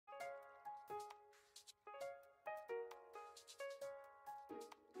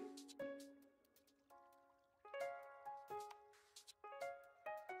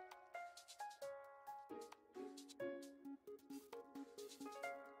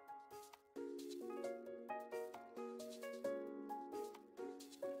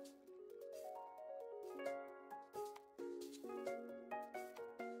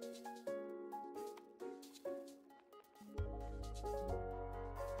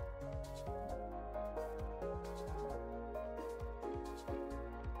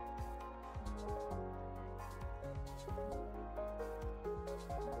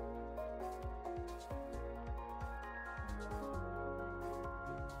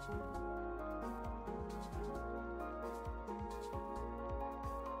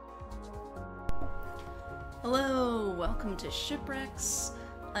Hello, welcome to Shipwrecks.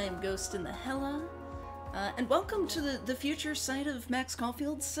 I am Ghost in the Hella, and welcome to the future site of Max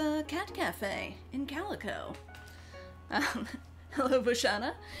Caulfield's cat cafe in Calico. Hello,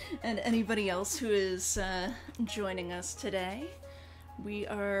 Bushana, and anybody else who is joining us today. We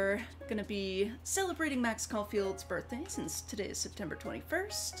are going to be celebrating Max Caulfield's birthday since today is September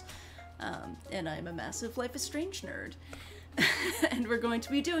 21st, and I'm a massive Life is Strange nerd. And we're going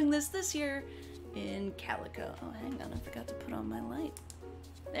to be doing this year in Calico. Oh, hang on, I forgot to put on my light.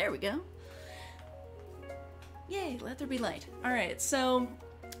 There we go. Yay, let there be light. Alright, so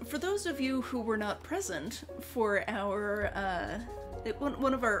for those of you who were not present for our,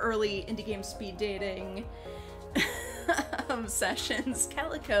 one of our early indie game speed dating sessions,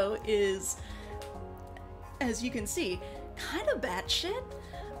 Calico is, as you can see, kind of batshit,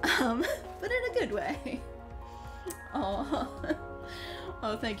 but in a good way. Aww.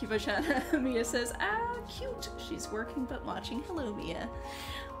 Oh, thank you, Vashana. Mia says, ah, cute. She's working but watching. Hello, Mia.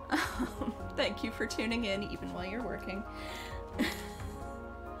 Thank you for tuning in, even while you're working.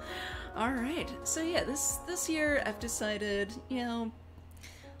 Alright, so yeah, this year I've decided, you know,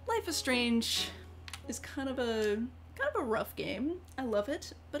 Life is Strange is kind of a rough game. I love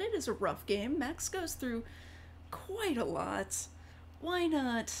it, but it is a rough game. Max goes through quite a lot. Why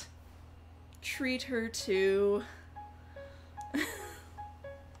not treat her to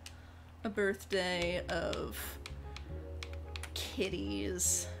a birthday of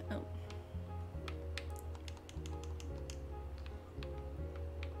kitties. Oh,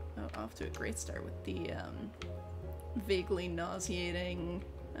 off to a great start with the vaguely nauseating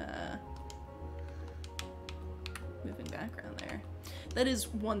moving background there. That is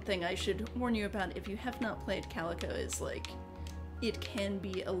one thing I should warn you about if you have not played Calico, is like, it can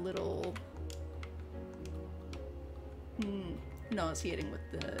be a little nauseating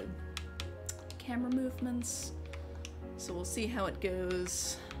with the camera movements, so we'll see how it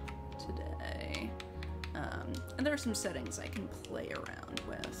goes today. And there are some settings I can play around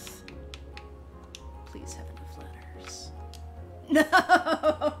with. Please have enough letters.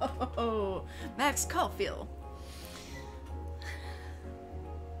 No! Max Caulfield.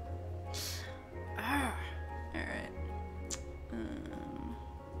 Alright.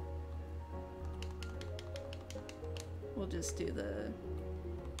 We'll just do the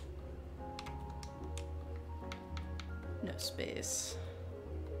no space.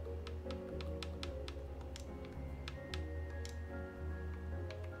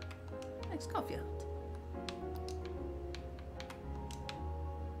 Max Caulfield.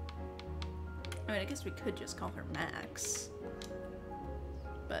 I mean, I guess we could just call her Max,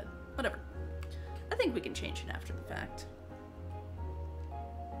 but whatever. I think we can change it after the fact.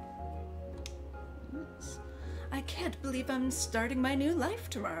 Oops. I can't believe I'm starting my new life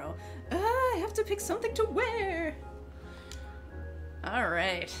tomorrow. I have to pick something to wear.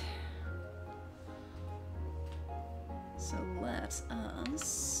 Alright. So let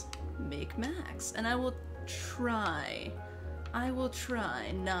us make Max. And I will try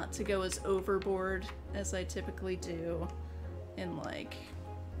not to go as overboard as I typically do in, like,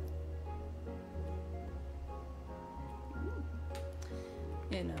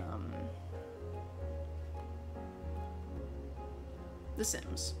 in, The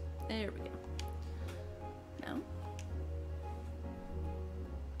Sims. There we go. No?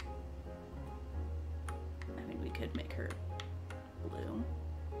 I mean, we could make her blue.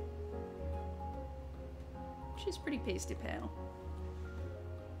 She's pretty pasty pale.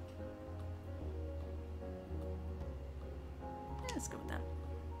 Yeah, let's go with that.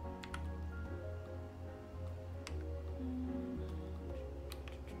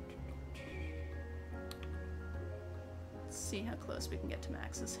 Let's see how close we can get to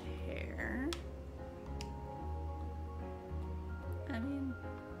Max's hair. I mean,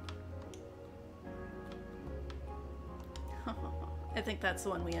 I think that's the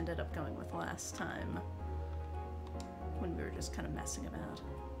one we ended up going with last time when we were just kind of messing about.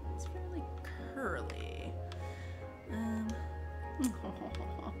 It's fairly curly.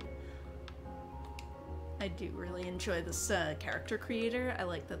 I do really enjoy this character creator. I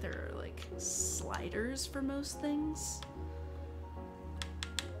like that there are like sliders for most things.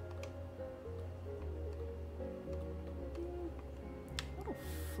 A little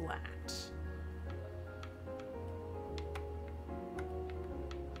flat.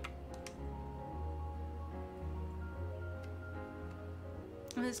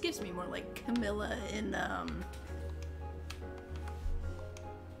 This gives me more like Camilla in, the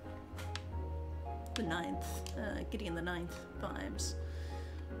ninth, Gideon the Ninth vibes.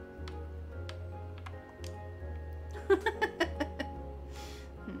 I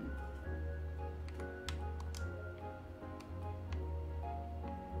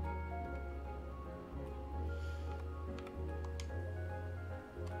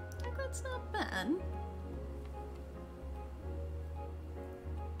think that's not bad.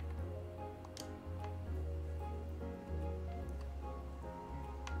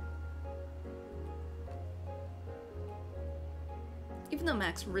 Even though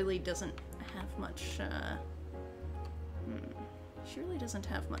Max really doesn't have much, she really doesn't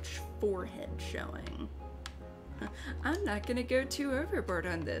have much forehead showing. I'm not gonna go too overboard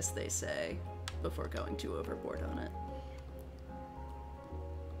on this, they say, before going too overboard on it.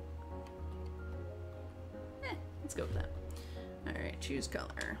 Let's go with that. Alright, choose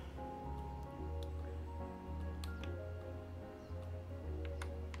color.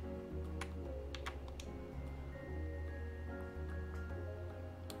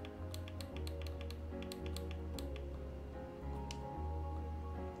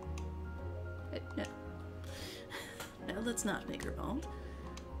 No. No, let's not make her bald.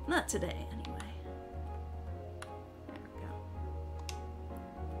 Not today, anyway. There we go.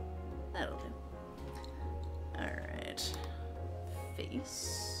 That'll do. Alright.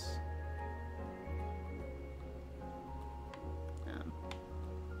 Face. There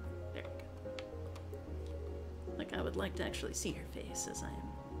we go. Like, I would like to actually see her face as I am.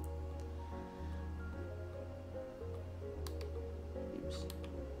 Oops.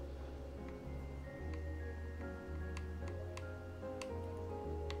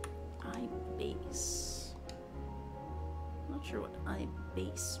 Eye base. Not sure what eye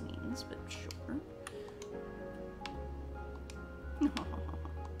base means, but sure.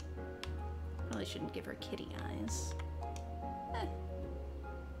 Probably shouldn't give her kitty eyes.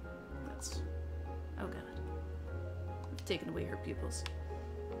 That's... oh god. I've taken away her pupils.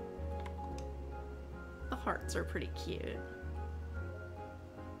 The hearts are pretty cute.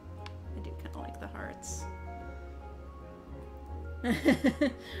 I do kind of like the hearts.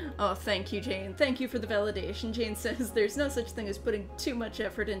 Oh, thank you, Jane. Thank you for the validation. Jane says there's no such thing as putting too much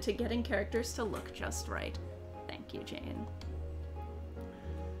effort into getting characters to look just right. Thank you, Jane.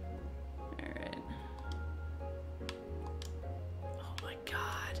 Alright. Oh my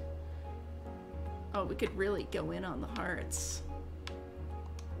god. Oh, we could really go in on the hearts.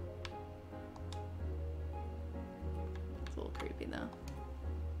 It's a little creepy, though.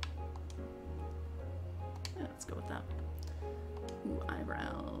 Yeah, let's go with that. Ooh,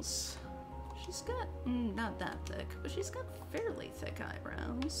 eyebrows. She's got, not that thick, but she's got fairly thick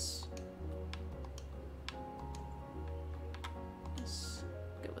eyebrows. Let's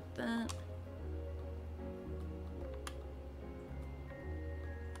go with that.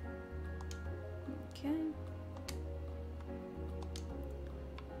 Okay.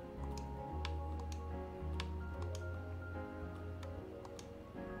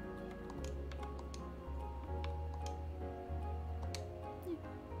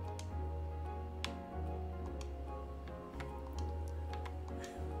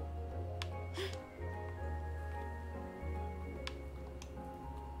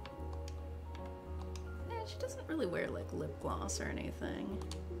 She doesn't really wear like lip gloss or anything.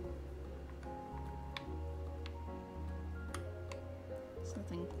 So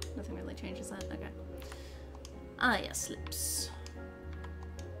nothing really changes that. Okay. Ah yes, lips.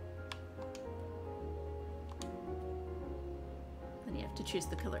 Then you have to choose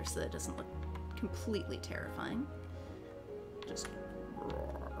the color so that it doesn't look completely terrifying. Just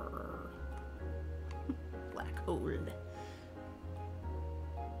roar. Black hole.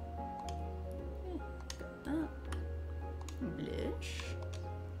 Blush.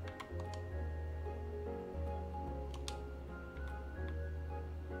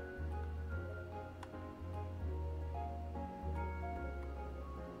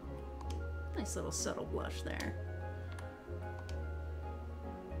 Nice little subtle blush there.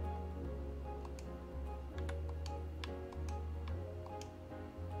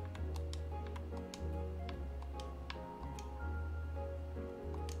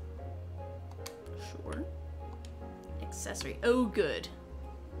 Sure. Accessory. Oh, good.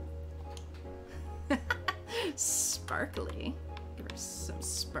 Sparkly. Give her some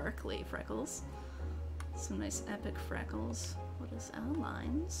sparkly freckles. Some nice epic freckles. What is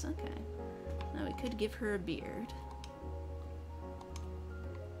outlines? Okay. Now we could give her a beard.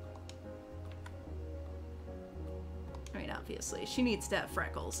 I mean, obviously, she needs to have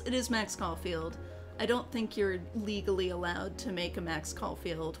freckles. It is Max Caulfield. I don't think you're legally allowed to make a Max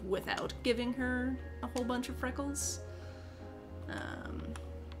Caulfield without giving her a whole bunch of freckles. Oh my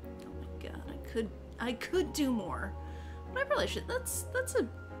god, I could do more. But I probably should. That's a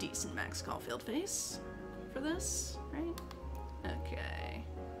decent Max Caulfield face for this, right? Okay.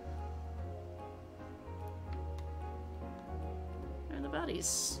 And the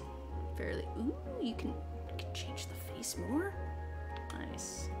body's fairly... Ooh, you can change the face more?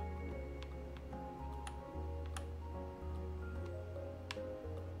 Nice.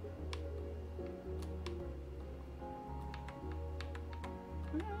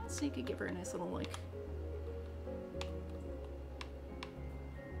 So you could give her a nice little, like...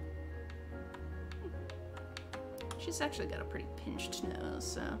 She's actually got a pretty pinched nose,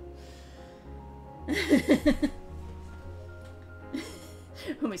 so...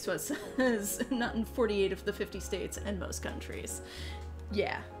 Homie Sweat says, not in 48 of the 50 states and most countries.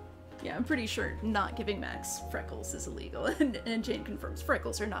 Yeah. Yeah, I'm pretty sure not giving Max freckles is illegal, and Jane confirms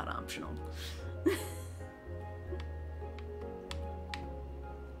freckles are not optional.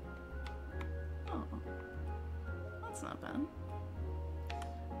 Oh. That's not bad.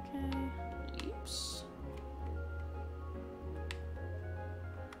 Okay. Yeeps.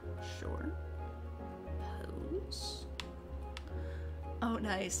 Sure. Pose. Oh,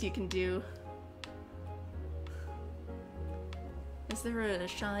 nice. You can do... Is there a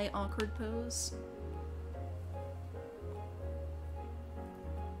shy, awkward pose?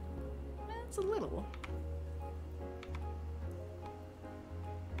 It's a little.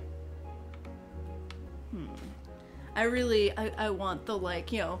 I want the,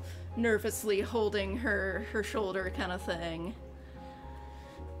 like, you know, nervously holding her shoulder kind of thing.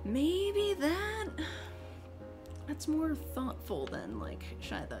 Maybe that's more thoughtful than, like,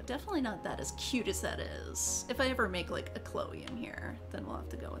 shy, though. Definitely not that as cute as that is. If I ever make, like, a Chloe in here, then we'll have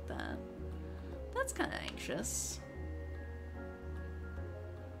to go with that. That's kind of anxious.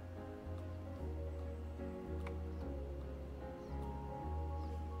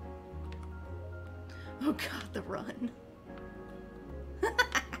 Oh god, the run.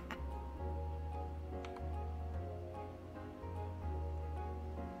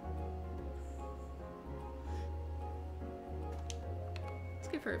 Let's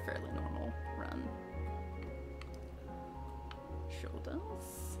give her a fairly normal run.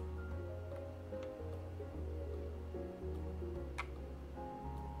 Shoulders.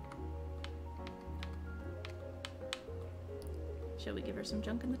 Shall we give her some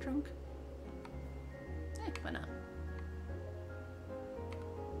junk in the trunk? Eh, why not?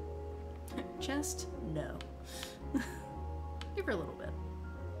 Chest? No. Give her a little bit.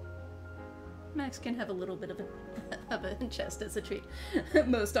 Max can have a little bit of a chest as a treat.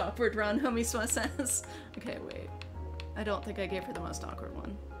 Most awkward run, Homie Swa says. Okay, wait. I don't think I gave her the most awkward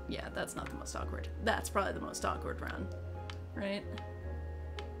one. Yeah, that's not the most awkward. That's probably the most awkward run. Right?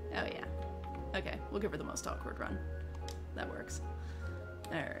 Oh yeah. Okay, we'll give her the most awkward run. That works.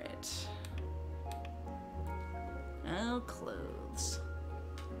 Alright. Now clothes.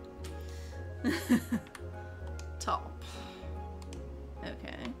 Top.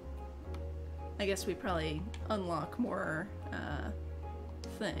 Okay. I guess we probably unlock more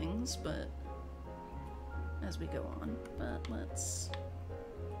things, but as we go on. But let's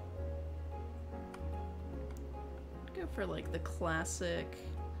go for like the classic.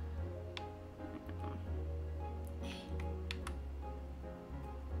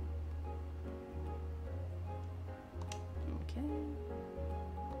 Okay.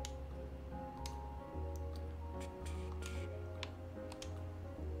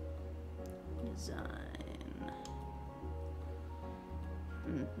 Design.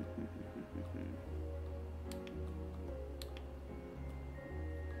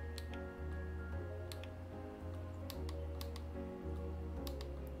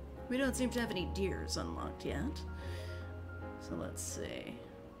 We don't seem to have any deers unlocked yet. So let's see.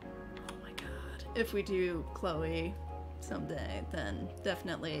 Oh my god. If we do Chloe someday, then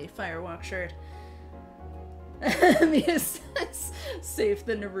definitely Firewalk shirt. Mia says, save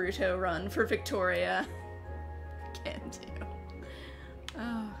the Naruto run for Victoria. Can do.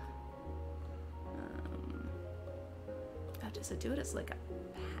 Oh. God, does it do it as like a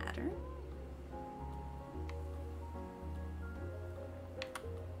pattern?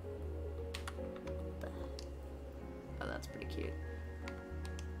 Oh, that's pretty cute.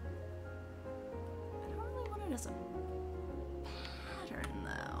 I don't really want it as a pattern,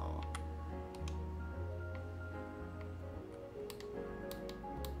 though.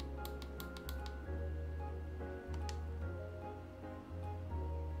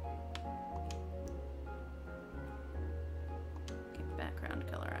 Okay, background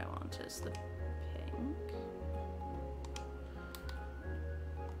color I want is the pink.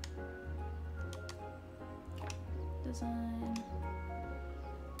 Design.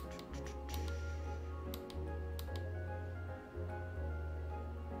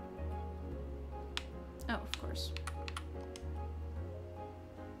 Oh, of course.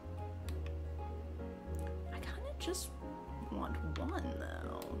 I kind of just want one,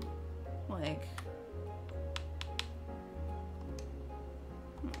 though. Like...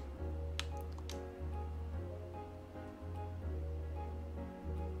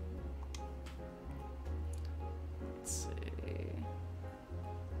 Let's see...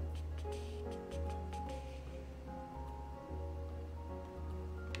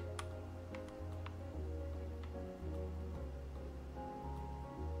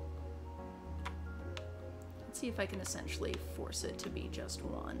 see if I can essentially force it to be just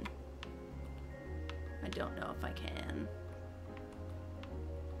one. I don't know if I can.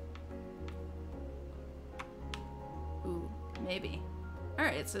 Ooh, maybe.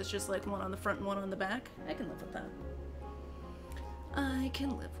 Alright, so it's just like one on the front and one on the back. I can live with that. I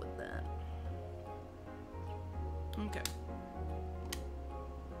can live with that. Okay.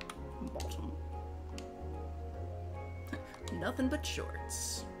 Bottom. Nothing but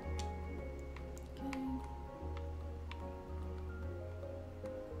shorts.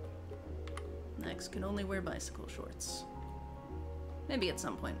 Next, can only wear bicycle shorts. Maybe at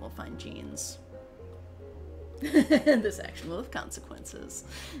some point we'll find jeans. This action will have consequences.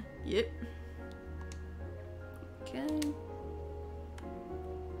 Yep. Okay.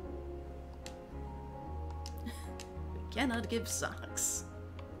 We cannot give socks.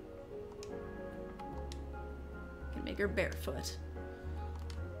 Can make her barefoot.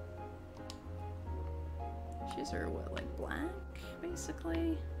 Shoes are what, like black,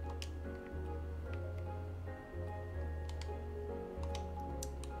 basically?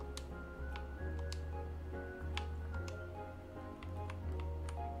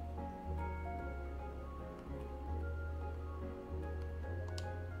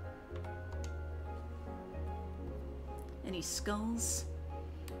 Any skulls?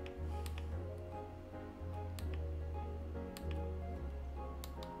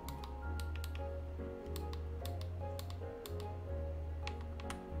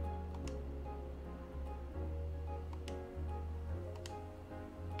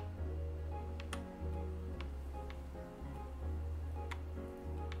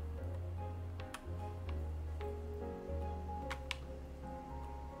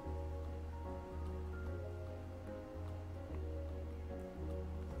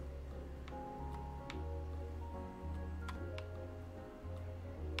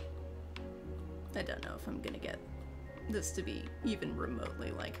 I don't know if I'm gonna get this to be even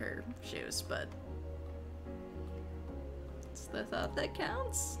remotely like her shoes, but it's the thought that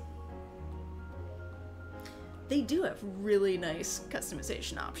counts. They do have really nice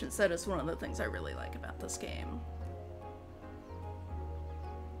customization options. That is one of the things I really like about this game.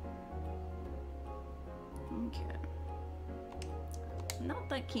 Okay. I'm not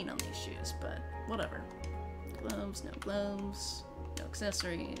that keen on these shoes, but whatever. Gloves, no gloves, no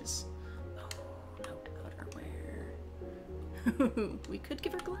accessories. We could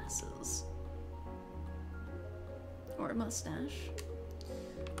give her glasses. Or a mustache.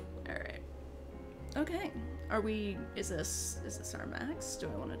 Alright. Okay. Are we... Is this our max? Do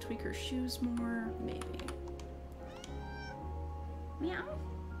I want to tweak her shoes more? Maybe. Meow.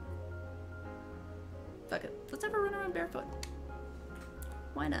 Fuck it. Let's have her run around barefoot.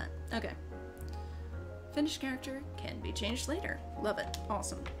 Why not? Okay. Finished character can be changed later. Love it.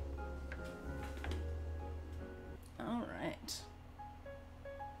 Awesome. Alright.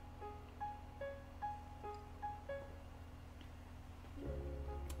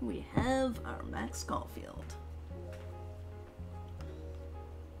 We have our Max Caulfield.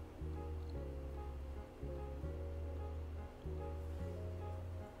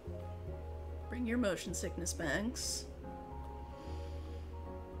 Bring your motion sickness bags.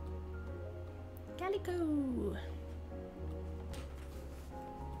 Calico!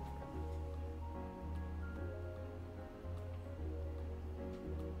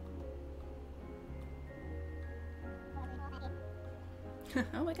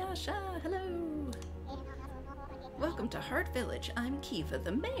 Oh my gosh, hello! Welcome to Heart Village. I'm Kiva,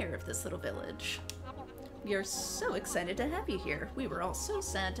 the mayor of this little village. We are so excited to have you here. We were all so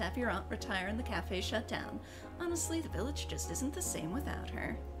sad to have your aunt retire and the cafe shut down. Honestly, the village just isn't the same without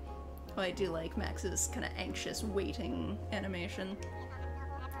her. Oh, I do like Max's kind of anxious waiting animation.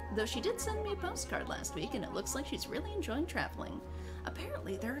 Though she did send me a postcard last week, and it looks like she's really enjoying traveling.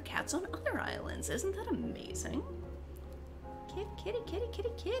 Apparently, there are cats on other islands. Isn't that amazing? Kitty, kitty, kitty,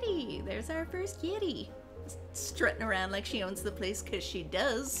 kitty. There's our first kitty. Strutting around like she owns the place, because she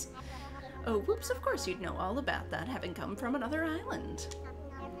does. Oh, whoops, of course you'd know all about that, having come from another island.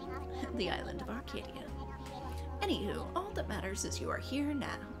 The island of Arcadia. Anywho, all that matters is you are here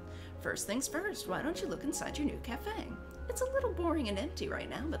now. First things first, why don't you look inside your new cafe? It's a little boring and empty right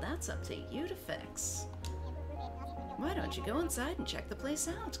now, but that's up to you to fix. Why don't you go inside and check the place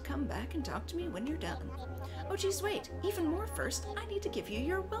out? Come back and talk to me when you're done. Oh geez, wait, even more first, I need to give you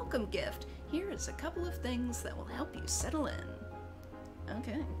your welcome gift. Here is a couple of things that will help you settle in.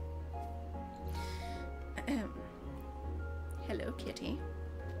 Okay. Hello, kitty.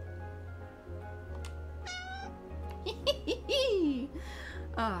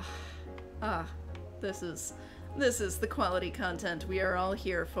 This is the quality content we are all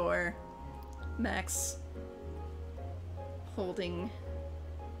here for. Max holding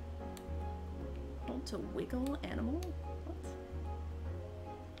hold to wiggle animal?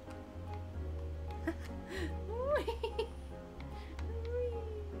 What?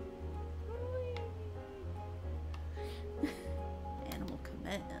 Animal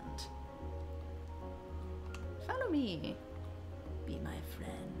command. Follow me. Be my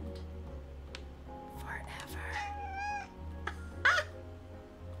friend. Forever.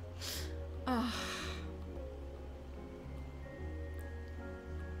 Oh.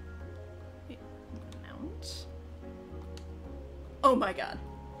 Mount. Oh my god.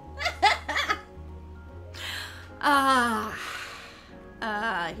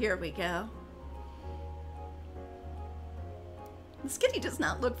 Here we go. This kitty does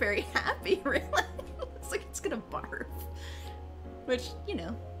not look very happy, really. It's like it's gonna barf. Which, you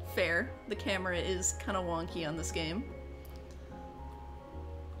know, fair. The camera is kind of wonky on this game.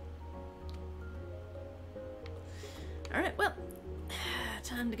 Alright, well,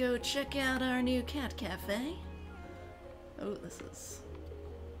 time to go check out our new cat cafe. Oh, this is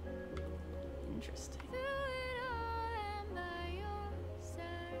interesting.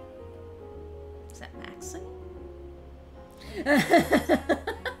 Is that Max singing?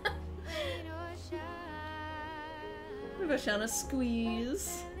 Vashana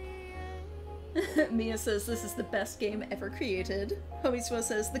squeeze. Mia says this is the best game ever created. Homiswa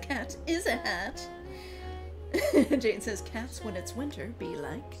says the cat is a hat. Jane says cats when it's winter be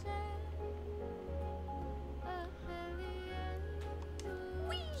like.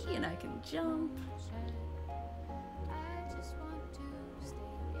 Whee! And I can jump.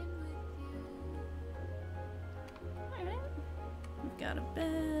 Alright. We've got a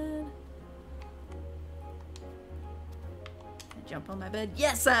bed. Jump on my bed.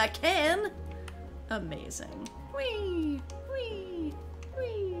 Yes, I can! Amazing. Whee! Whee!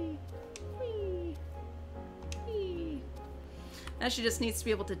 Whee! Whee! Whee! Now she just needs to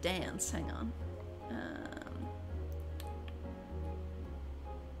be able to dance. Hang on. How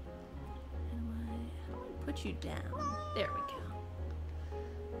do I put you down? There we go.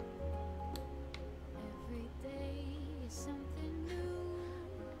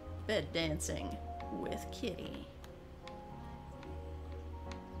 Bed dancing with Kitty.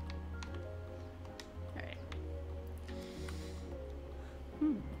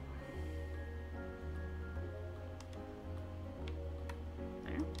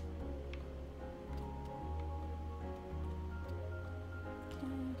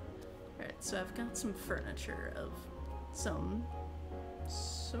 So I've got some furniture of some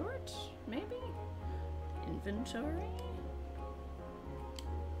sort, maybe? Inventory?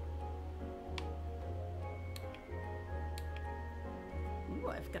 Ooh,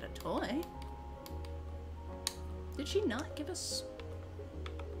 I've got a toy. Did she not give us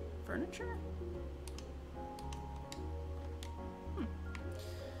furniture?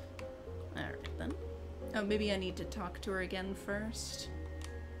 Alright then. Oh, maybe I need to talk to her again first.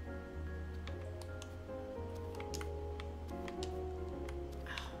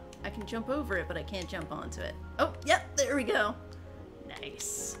 I can jump over it, but I can't jump onto it. Oh, yep, there we go.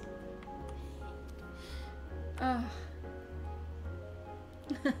 Nice.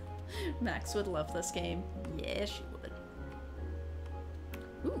 Max would love this game. Yeah, she would.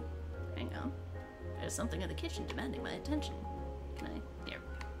 Ooh, hang on. There's something in the kitchen demanding my attention. Can I? There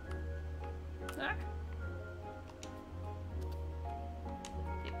we go. Ah.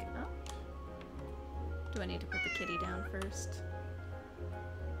 Pick it up. Do I need to put the kitty down first?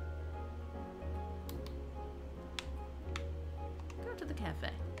 Go to the cafe.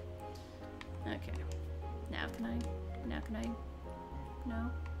 Okay. Now can I?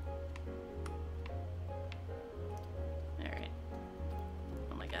 No? Alright.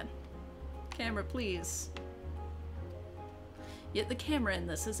 Oh my god. Camera, please. Yet the camera in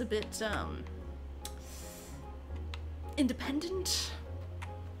this is a bit, independent.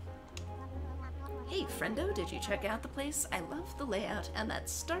 Hey, friendo, did you check out the place? I love the layout, and that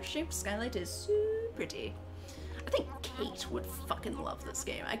star-shaped skylight is so pretty. I think Kate would fucking love this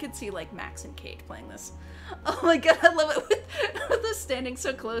game. I could see, like, Max and Kate playing this. Oh my god, I love it with us standing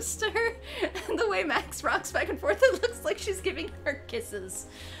so close to her, and the way Max rocks back and forth, it looks like she's giving her kisses.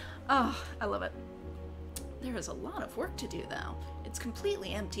 Oh, I love it. There is a lot of work to do, though. It's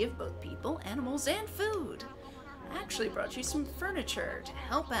completely empty of both people, animals, and food. I actually brought you some furniture to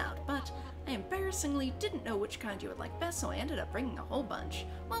help out, but I embarrassingly didn't know which kind you would like best, so I ended up bringing a whole bunch.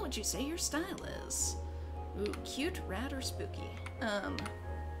 What would you say your style is? Ooh, cute, rad, or spooky?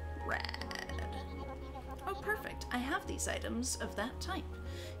 Rad. Oh, perfect. I have these items of that type.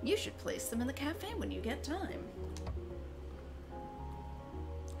 You should place them in the cafe when you get time.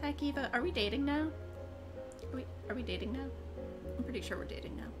 Hi, Kiva. Are we dating now? Are we dating now? I'm pretty sure we're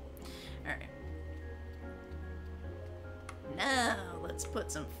dating now. Alright. Now, let's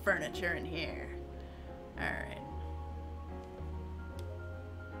put some furniture in here. Alright.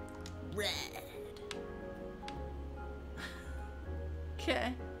 Red.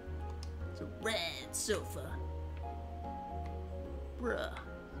 Okay. It's a red sofa. Bruh.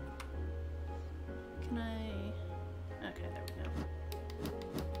 Can I... Okay, there we go.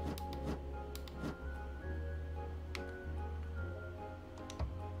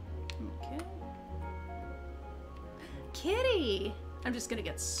 Okay. Kitty! I'm just gonna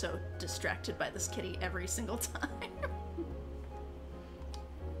get so distracted by this kitty every single time.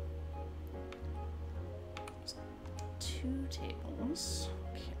 2 tables.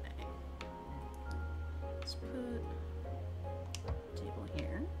 Okay. Let's put a table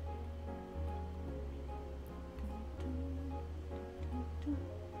here.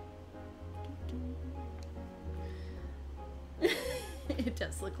 It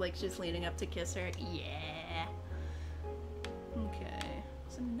does look like she's leaning up to kiss her. Yeah. Okay.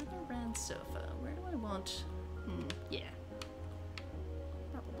 There's another round sofa. Where do I want? Yeah.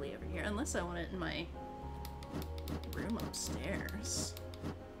 Probably over here. Unless I want it in my room upstairs.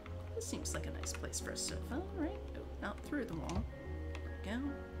 This seems like a nice place for a sofa, right? Oh, not through the wall. There we go.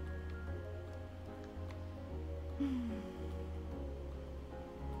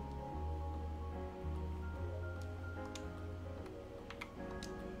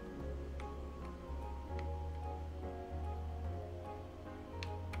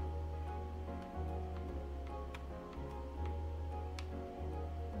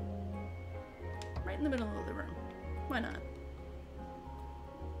 Right in the middle of the room. Why not?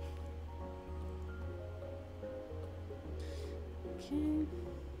 Okay.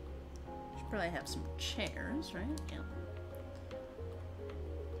 Should probably have some chairs, right? Yeah.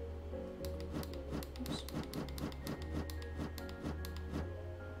 Oops.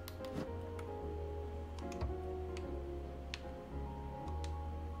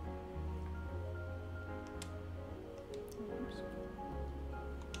 Oops.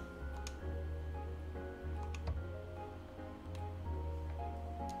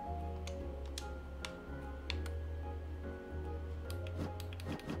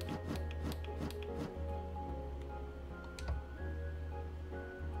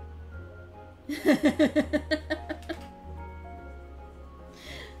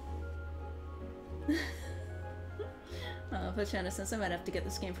 But Shanna says I might have to get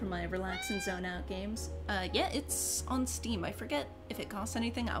this game for my relax and zone out games. Yeah, it's on Steam. I forget if it costs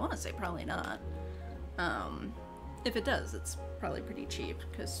anything. I want to say probably not. If it does, it's probably pretty cheap,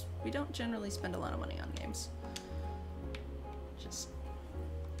 because we don't generally spend a lot of money on games. Just...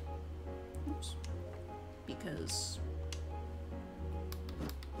 Oops. Because...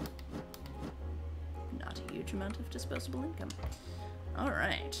 not a huge amount of disposable income.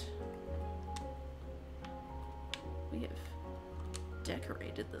 Alright. We have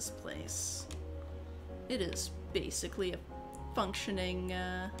decorated this place. It is basically a functioning,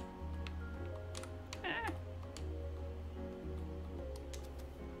 There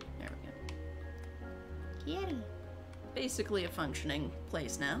we go. Kitty! Basically a functioning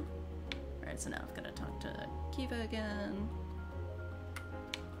place now. Alright, so now I'm gonna talk to Kiva again.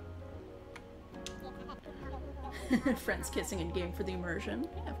 Friends kissing in game for the immersion.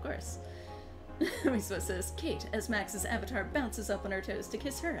 Yeah, of course. Miswa says, Kate, as Max's avatar bounces up on her toes to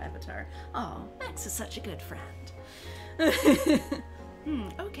kiss her avatar. Aw, Max is such a good friend.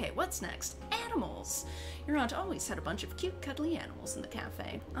 Okay, what's next? Animals! Your aunt always had a bunch of cute, cuddly animals in the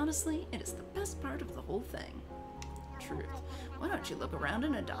cafe. Honestly, it is the best part of the whole thing. Truth. Why don't you look around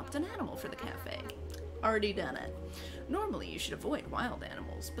and adopt an animal for the cafe? Already done it. Normally you should avoid wild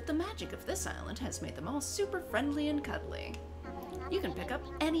animals, but the magic of this island has made them all super friendly and cuddly. You can pick up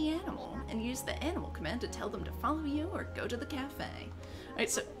any animal and use the animal command to tell them to follow you or go to the cafe. Alright,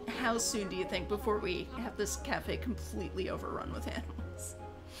 so how soon do you think before we have this cafe completely overrun with animals?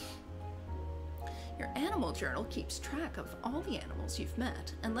 Your animal journal keeps track of all the animals you've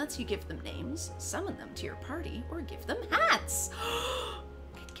met and lets you give them names, summon them to your party, or give them hats!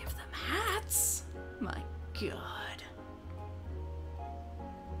 You can give them hats! My god.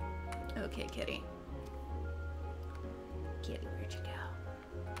 Okay, kitty. Kitty, where'd you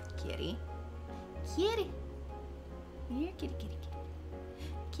go? Kitty. Kitty! Here, kitty, kitty, kitty.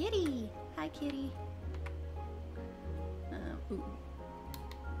 Kitty! Hi, kitty. Ooh.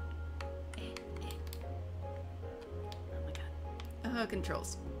 Oh my god. Oh,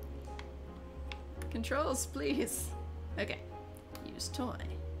 controls. Controls, please. Okay. Use toy.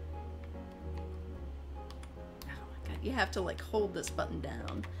 Oh my god, you have to like hold this button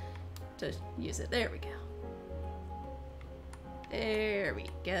down to use it. There we go. There we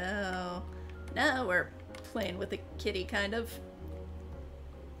go. Now we're playing with a kitty, kind of.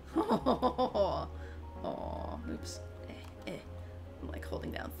 Oh, oops. I'm like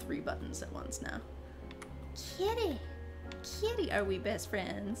holding down 3 buttons at once now. Kitty! Kitty, are we best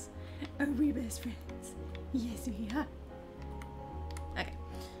friends? Are we best friends? Yes, we are. Okay.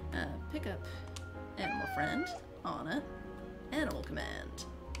 Pick up animal friend on it. Animal command.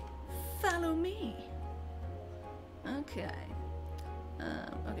 Follow me. Okay.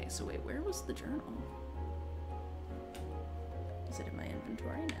 Okay, so wait, where was the journal? Is it in my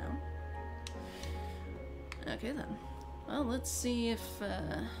inventory now? Okay then. Well, let's see if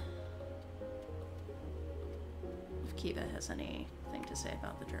Kiva has anything to say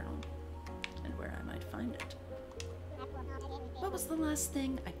about the journal and where I might find it. What was the last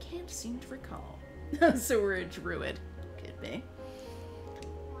thing? I can't seem to recall. So we're a druid. Could be.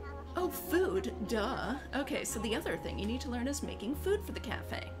 Oh, food. Duh. Okay, so the other thing you need to learn is making food for the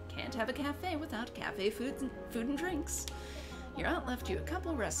cafe. Can't have a cafe without cafe food and drinks. Your aunt left you a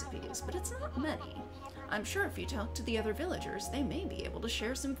couple recipes, but it's not many. I'm sure if you talk to the other villagers, they may be able to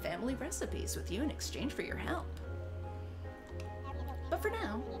share some family recipes with you in exchange for your help. But for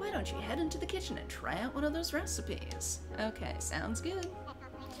now, why don't you head into the kitchen and try out one of those recipes? Okay, sounds good.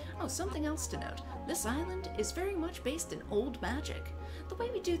 Oh, something else to note. This island is very much based in old magic. The way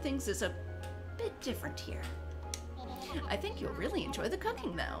we do things is a bit different here. I think you'll really enjoy the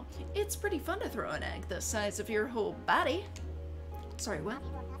cooking, though. It's pretty fun to throw an egg the size of your whole body. Sorry, what?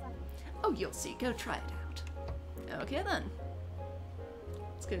 Oh, you'll see. Go try it out. Okay, then.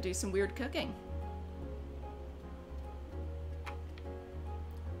 Let's go do some weird cooking.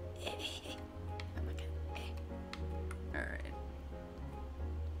 Alright.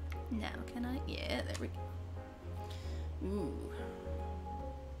 Now, can I? Yeah, there we go. Ooh.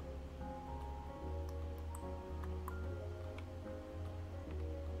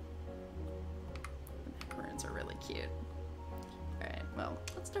 The macaroons are really cute. Alright, well,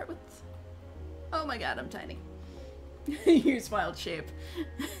 let's start with... Oh my god, I'm tiny. Use wild shape.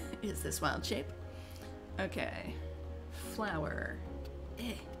 Is this wild shape? Okay. Flour.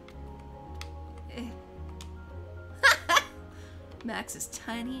 Max is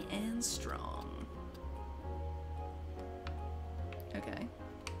tiny and strong. Okay.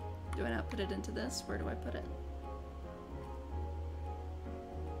 Do I not put it into this? Where do I put it?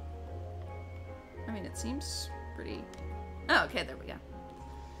 I mean, it seems pretty... Oh, okay, there we go.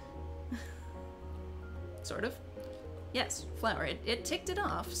 Sort of. Yes, flour. It ticked it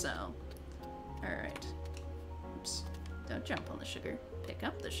off, so... Alright. Oops. Don't jump on the sugar. Pick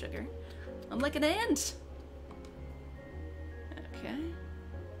up the sugar. I'm like an ant! Okay.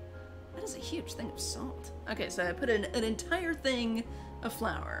 That is a huge thing of salt. Okay, so I put in an entire thing of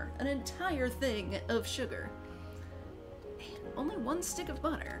flour, an entire thing of sugar, and only 1 stick of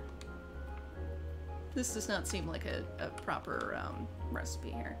butter. This does not seem like a proper recipe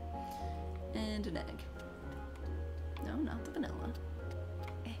here. And an egg. No, not the vanilla.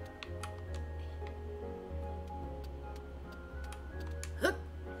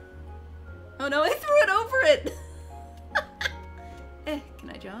 Oh no, I threw it over it! Can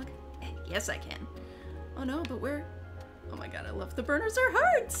I jog? Yes, I can. Oh no, but where? Oh my god, I love the burners are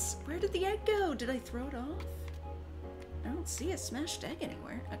hearts! Where did the egg go? Did I throw it off? I don't see a smashed egg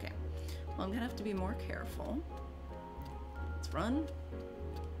anywhere. Okay. Well, I'm gonna have to be more careful. Let's run.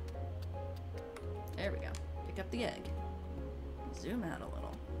 There we go. Pick up the egg. Zoom out a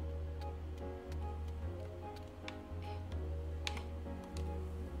little.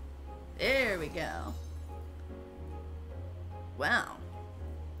 There we go. Wow.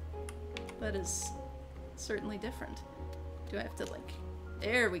 That is certainly different. Do I have to, like...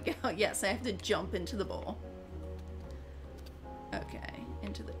 There we go. Yes, I have to jump into the bowl. Okay.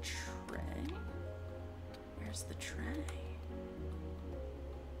 Where's the tray?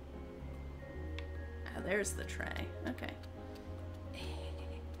 Oh, there's the tray. Okay.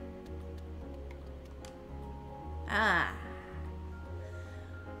 Ah.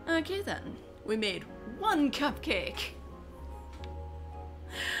 Okay then. We made one cupcake.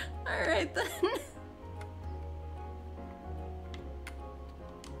 Alright then.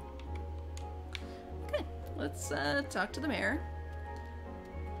 Okay, let's talk to the mayor.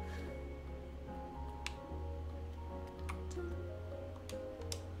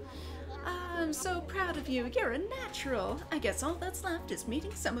 I'm so proud of you. You're a natural. I guess all that's left is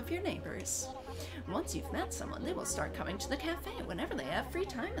meeting some of your neighbors. Once you've met someone, they will start coming to the cafe whenever they have free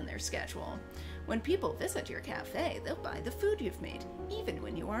time in their schedule. When people visit your cafe, they'll buy the food you've made, even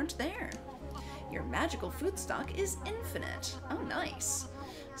when you aren't there. Your magical food stock is infinite. Oh, nice.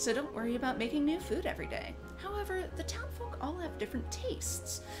 So don't worry about making new food every day. However, the townfolk all have different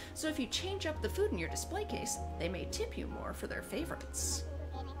tastes, so if you change up the food in your display case, they may tip you more for their favorites.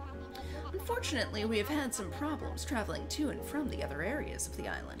 Unfortunately, we have had some problems traveling to and from the other areas of the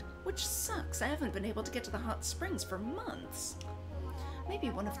island, which sucks. I haven't been able to get to the hot springs for months. Maybe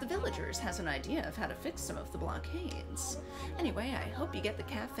one of the villagers has an idea of how to fix some of the blockades. Anyway, I hope you get the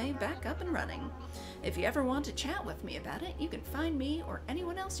cafe back up and running. If you ever want to chat with me about it, you can find me or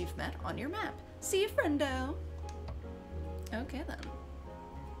anyone else you've met on your map. See you, friendo! Okay, then.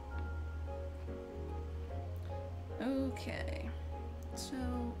 Okay. So...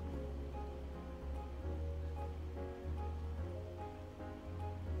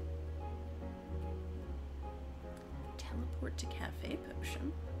 teleport to cafe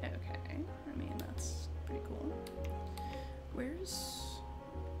potion. Okay, I mean, that's pretty cool. Where's...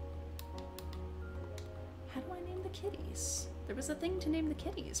 how do I name the kitties? There was a thing to name the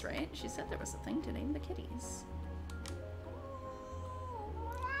kitties, right? She said there was a thing to name the kitties.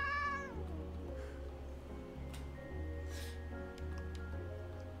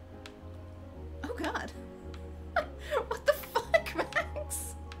 Oh god. What the fuck,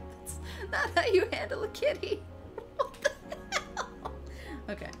 Max? That's not how you handle a kitty.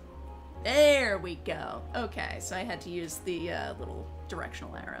 Okay. There we go. Okay, so I had to use the little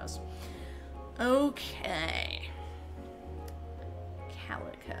directional arrows. Okay.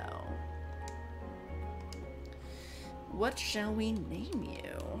 Calico. What shall we name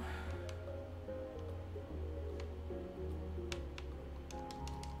you?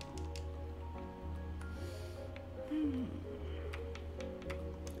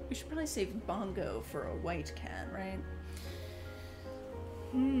 We should probably save Bongo for a white cat, right?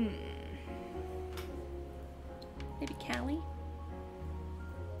 Maybe Callie?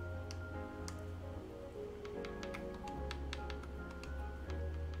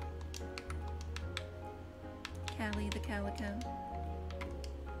 Callie the Calico.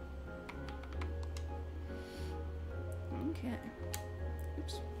 Okay.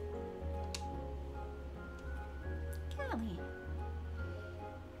 Oops. Callie.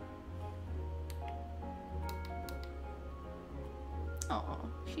 Aw,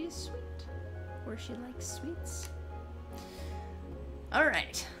 she's sweet. Or she likes sweets.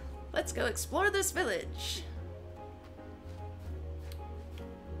 Alright, let's go explore this village.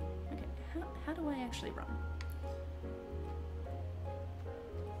 Okay, how do I actually run?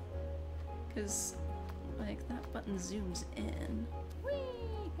 Because, like, that button zooms in. Whee!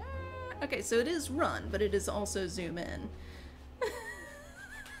 Ah! Okay, so it is run, but it is also zoom in.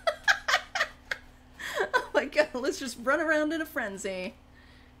 Oh my god, let's just run around in a frenzy.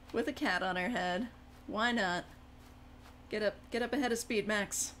 With a cat on our head. Why not? Get up ahead of speed,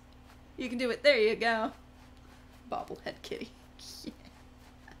 Max. You can do it. There you go. Bobblehead kitty. Yeah.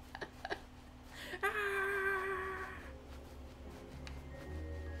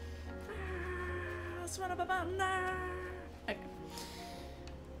 Let's run up a mountain. Okay.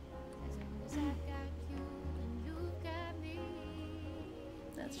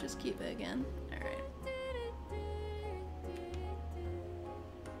 Let's just keep it again. Alright.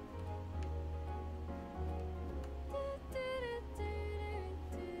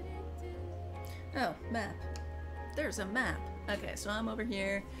 Oh, map. There's a map. Okay, so I'm over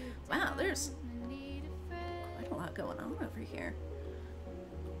here. Wow, there's quite a lot going on over here.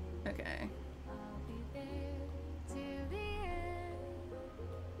 Okay.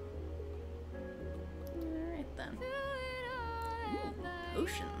 Alright then. Ooh,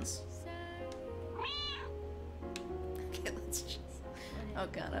 potions. Okay, let's just... oh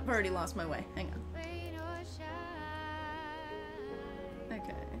god, I've already lost my way. Hang on.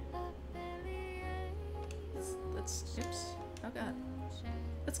 Okay. Let's, oops. Oh god.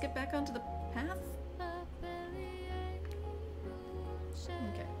 Let's get back onto the path.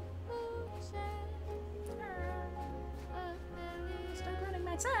 Okay.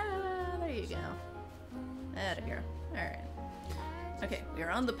 cats. Ah, there you go. Out of here. Alright. Okay, we are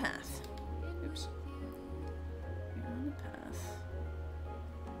on the path. Oops. We're on the path.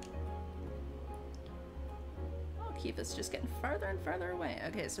 Oh, keep us just getting farther and farther away.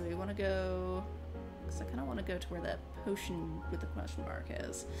 Okay, so we want to go... Because I kind of want to go to where that potion with the question mark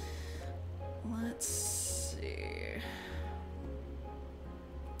is. Let's see...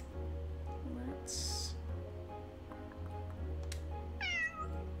 Let's...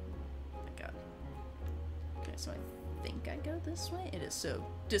 God. Okay, so I think I go this way. It is so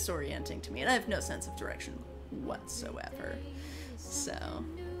disorienting to me, and I have no sense of direction whatsoever. So...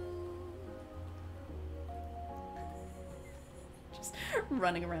 Just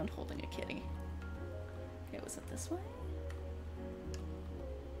running around holding a kitty. Okay, was it this way?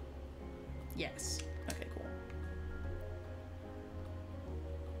 Yes. Okay,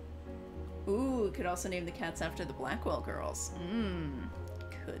 cool. Ooh, could also name the cats after the Blackwell girls.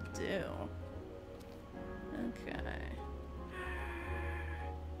 Could do. Okay.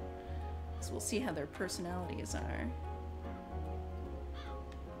 So we'll see how their personalities are.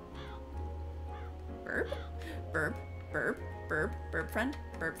 Burp? Burp, burp, burp, burp friend?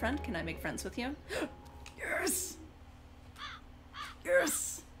 Burp friend, can I make friends with you? Yes!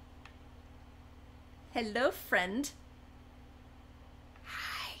 Yes! Hello, friend.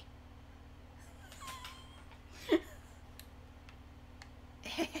 Hi.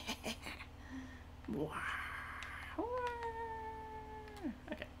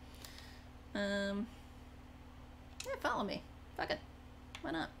 Okay. Yeah, follow me. Fuck it.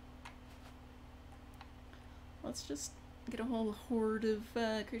 Why not? Let's just get a whole horde of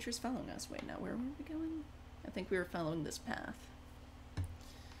creatures following us. Wait, now where were we going? I think we were following this path.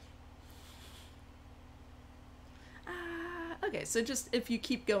 Okay, so just if you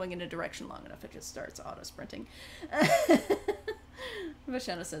keep going in a direction long enough, it just starts auto-sprinting.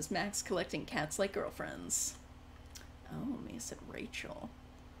 Vashana says, Max collecting cats like girlfriends. Oh, Mia said Rachel.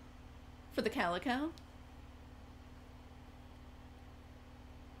 For the Calico?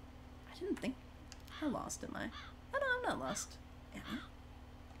 I didn't think... How lost am I? Oh no, I'm not lost. Am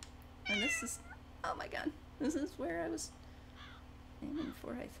I? And this is... Oh my god. This is where I was aiming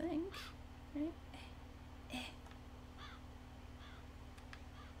for, I think. Right?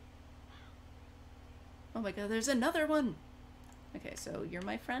 Oh my god, there's another one! Okay, so you're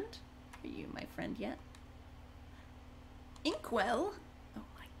my friend? Are you my friend yet? Inkwell? Oh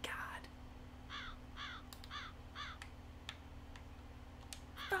my god.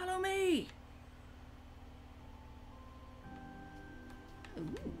 Follow me!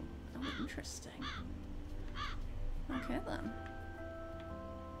 Ooh, oh, interesting. Okay then.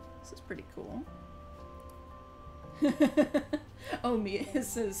 This is pretty cool. Oh, Mia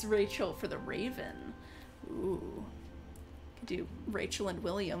says Rachel for the Raven. Ooh. Could do Rachel and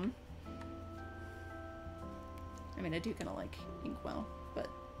William. I mean, I do kind of like Inkwell, but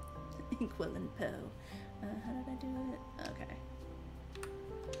Inkwell and Poe. How did I do it? Okay.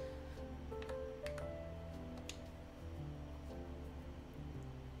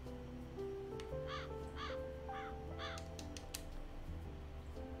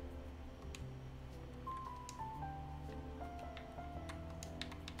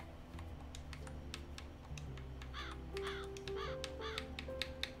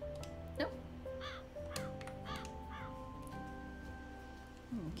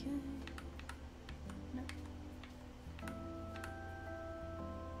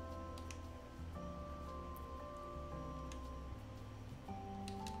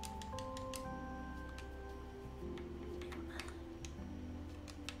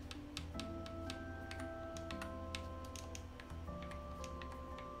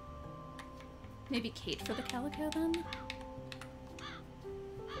 Maybe Kate for the Calico then?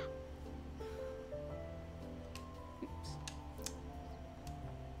 Oops.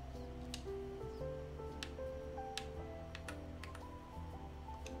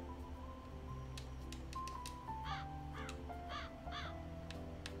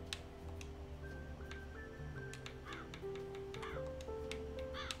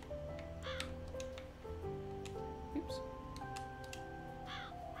 Oops.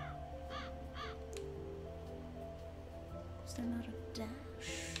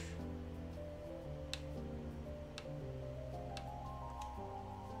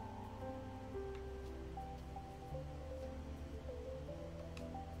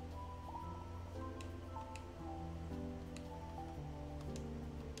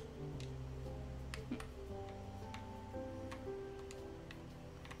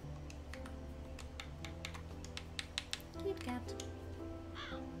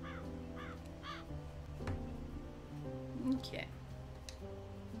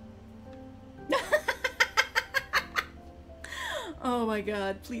 Oh my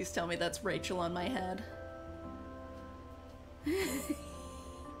god, please tell me that's Rachel on my head.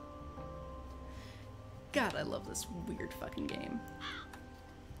 God, I love this weird fucking game.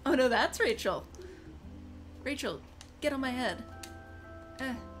 Oh no, that's Rachel! Rachel, get on my head.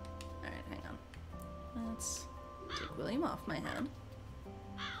 Alright, hang on. Let's take William off my head.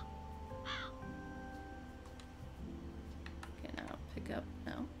 Okay, now pick up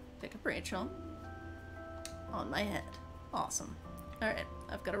Rachel. On my head. Awesome. Alright,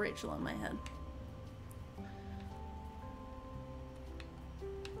 I've got a Rachel on my head.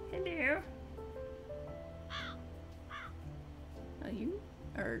 Hello. Oh, you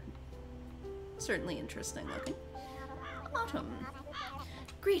are certainly interesting looking. Autumn.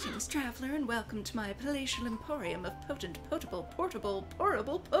 Greetings, traveler, and welcome to my palatial emporium of potent, potable, portable,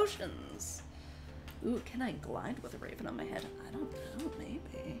 pourable potions. Ooh, can I glide with a raven on my head? I don't know,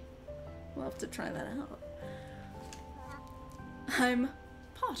 maybe. We'll have to try that out. I'm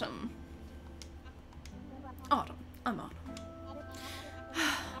Autumn. Autumn. I'm Autumn.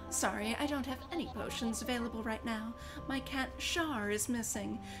 Sorry, I don't have any potions available right now. My cat Char is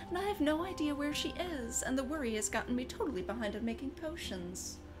missing, and I have no idea where she is, and the worry has gotten me totally behind on making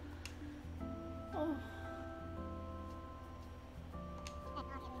potions. Oh.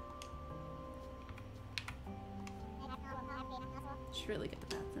 Should really get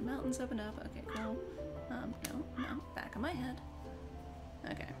the path to the mountains opened up. Okay, cool. No, back on my head.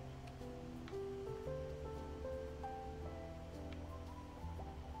 Okay.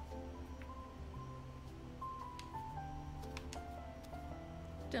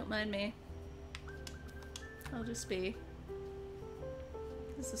 Don't mind me. I'll just be.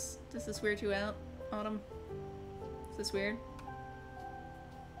 Does this weird you out, Autumn? Is this weird?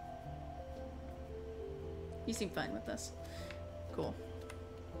 You seem fine with this. Cool.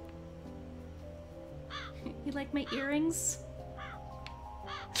 You like my earrings?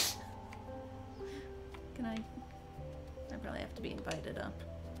 Can I probably have to be invited up.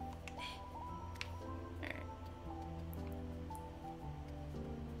 Alright.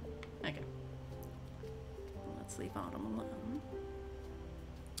 Okay. Let's leave Autumn alone.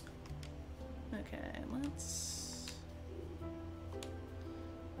 Okay, let's...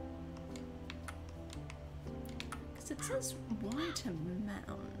 Because it says Y to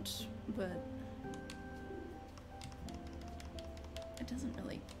mount, but... it doesn't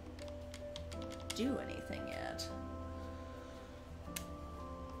really do anything yet.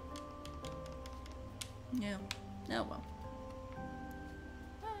 Yeah. Oh well.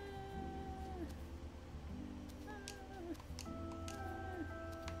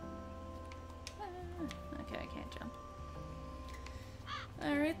 Okay, I can't jump.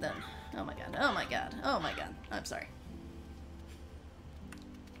 Alright then. Oh my god, oh my god, oh my god. I'm sorry.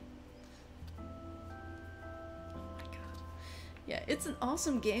 Yeah, it's an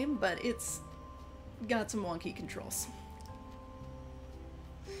awesome game, but it's got some wonky controls.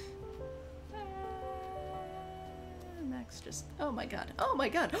 Max just... oh my god. Oh my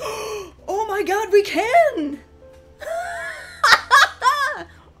god. Oh my god, we can!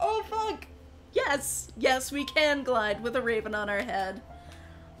 Oh fuck! Yes! Yes, we can glide with a raven on our head.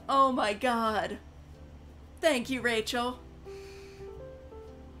 Oh my god. Thank you, Rachel.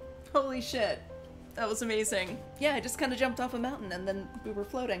 Holy shit. That was amazing. Yeah, I just kind of jumped off a mountain and then we were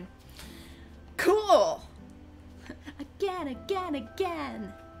floating. Cool! Again.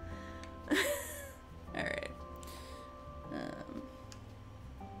 Alright.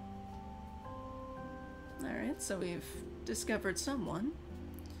 Alright, so we've discovered someone.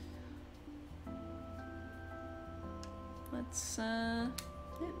 Let's, yeah.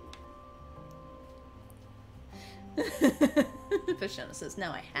 Fishona says,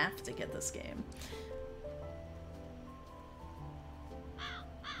 now I have to get this game.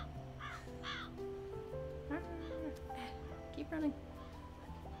 Keep running.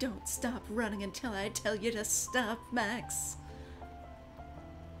 Don't stop running until I tell you to stop, Max.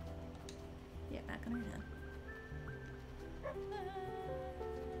 Yeah, back on her head.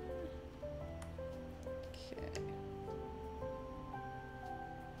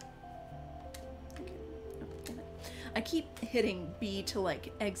 I keep hitting B to,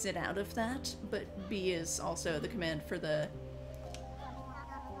 like, exit out of that, but B is also the command for the,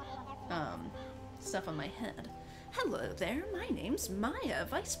 stuff on my head. Hello there, my name's Maya,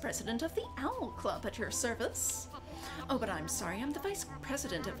 Vice President of the Owl Club at your service. Oh, but I'm sorry, I'm the Vice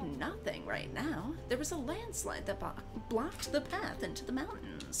President of nothing right now. There was a landslide that blocked the path into the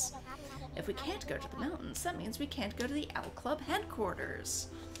mountains. If we can't go to the mountains, that means we can't go to the Owl Club headquarters.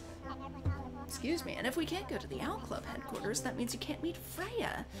 Excuse me, and if we can't go to the Owl Club headquarters, that means you can't meet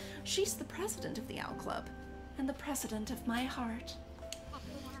Freya. She's the president of the Owl Club. and the president of my heart.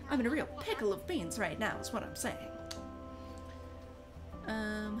 I'm in a real pickle of beans right now, is what I'm saying.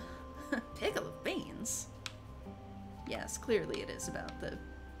 Pickle of beans? Yes, clearly it is about the...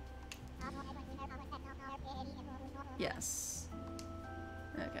 Yes.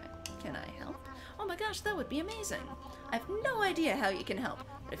 Okay, can I help? Oh my gosh, that would be amazing! I have no idea how you can help,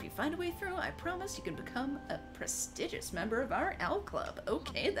 but if you find a way through, I promise you can become a prestigious member of our owl club.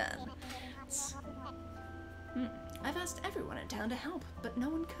 Okay then. I've asked everyone in town to help, but no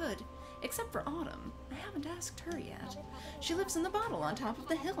one could. Except for Autumn. I haven't asked her yet. She lives in the bottle on top of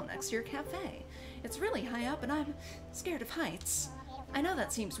the hill next to your cafe. It's really high up and I'm scared of heights. I know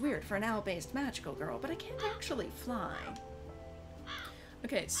that seems weird for an owl-based magical girl, but I can't actually fly.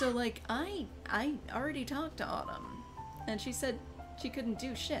 Okay, so like, I already talked to Autumn, and she said she couldn't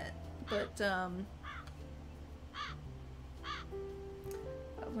do shit, but, I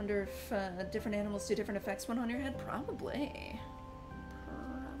wonder if different animals do different effects when on your head? Probably.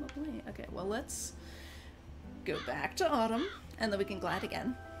 Probably. Okay, well let's go back to Autumn, and then we can glide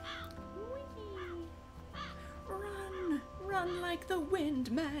again. Whee! Run! Run like the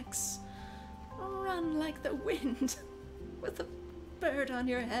wind, Max! Run like the wind! With a bird on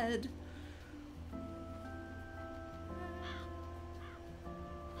your head.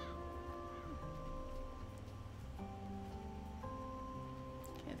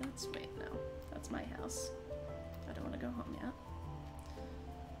 Okay, that's... wait, no. That's my house. I don't want to go home yet.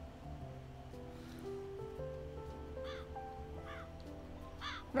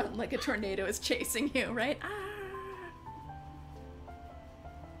 Run like a tornado is chasing you, right? Ah!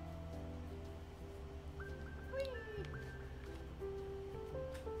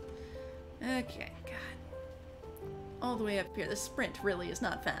 Okay, God. All the way up here. The sprint really is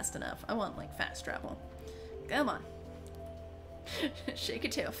not fast enough. I want, like, fast travel. Come on. Shake a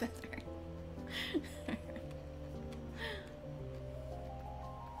tail feather.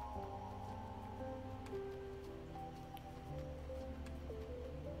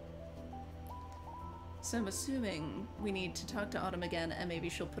 So I'm assuming we need to talk to Autumn again, and maybe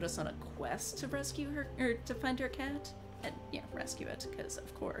she'll put us on a quest to rescue her, or to find her cat. And, yeah, rescue it, because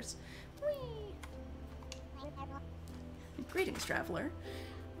of course. Whee! Greetings, traveler.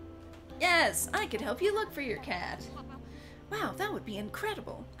 Yes, I could help you look for your cat. Wow, that would be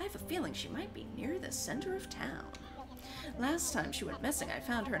incredible. I have a feeling she might be near the center of town. Last time she went missing, I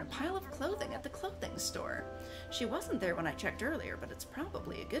found her in a pile of clothing at the clothing store. She wasn't there when I checked earlier, but it's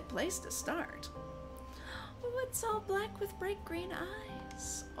probably a good place to start. Oh, it's all black with bright green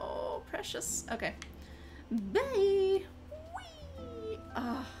eyes. Oh, precious. Okay. Bye! Whee!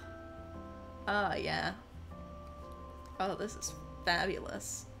 Yeah. Oh, this is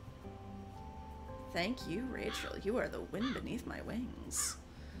fabulous. Thank you, Rachel. You are the wind beneath my wings.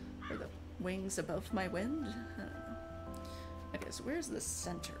 Or the wings above my wind? I don't know. Okay, so where's the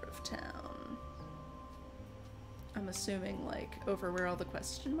center of town? I'm assuming, like, over where all the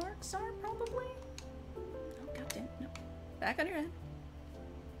question marks are, probably? Oh, goddamn. No. Back on your head.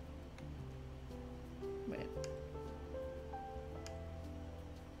 Wait.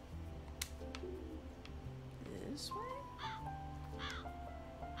 This way?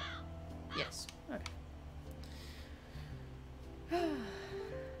 Yes. Okay.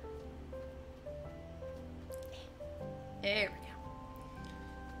 There we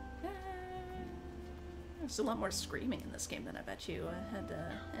go. There's a lot more screaming in this game than I bet you had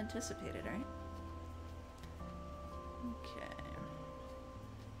anticipated, right? Okay.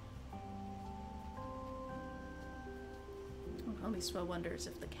 Well, Swell wonders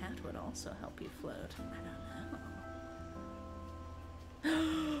if the cat would also help you float. I don't know.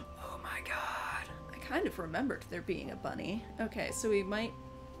 Oh my god. I kind of remembered there being a bunny. Okay, so we might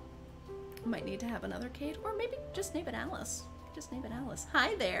need to have another Kate, or maybe just name it Alice. Just name it Alice.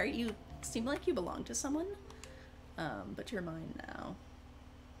 Hi there, you seem like you belong to someone. But you're mine now.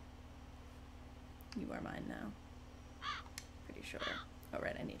 You are mine now. Pretty sure.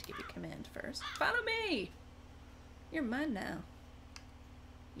 Alright, I need to give you command first. Follow me! You're mine now.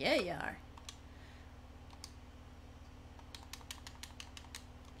 Yeah, you are.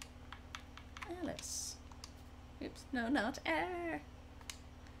 Alice. Oops, no, not air.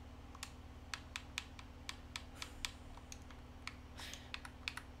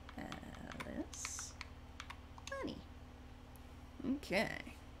 Alice. Bunny. Okay.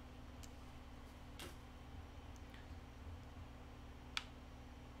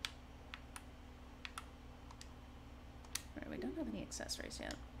 Alright, we don't have any accessories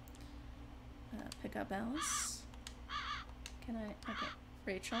yet. Pick up Alice. Can I? Okay.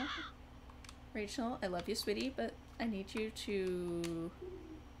 Rachel. Rachel, I love you, sweetie, but I need you to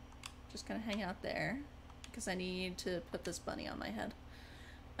just kind of hang out there. because I need to put this bunny on my head.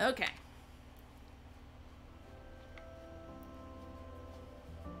 Okay.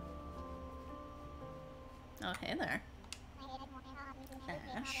 Oh, hey there.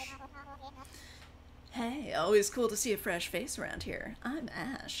 Ash. Hey, always cool to see a fresh face around here. I'm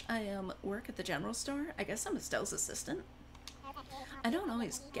Ash. I work at the general store. I guess I'm Estelle's assistant. I don't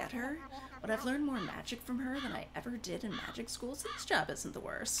always get her, but I've learned more magic from her than I ever did in magic school, so this job isn't the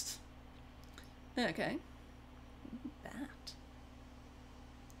worst. Okay. Bat.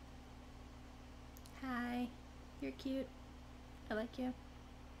 Hi. You're cute. I like you.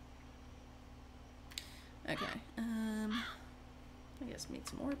 Okay, I guess meet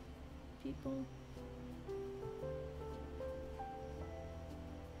some more people.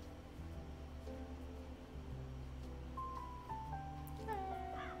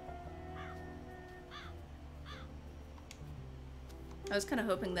 I was kind of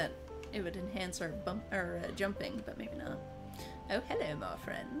hoping that it would enhance our jumping, but maybe not. Oh, hello, my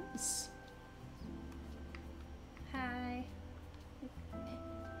friends. Hi.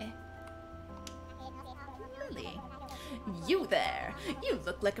 Lily. You there! You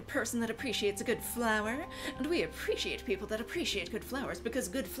look like a person that appreciates a good flower, and we appreciate people that appreciate good flowers because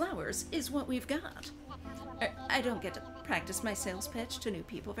good flowers is what we've got. I don't get to practice my sales pitch to new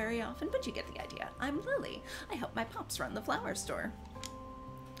people very often, but you get the idea. I'm Lily. I help my pops run the flower store.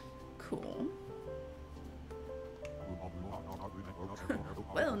 Cool.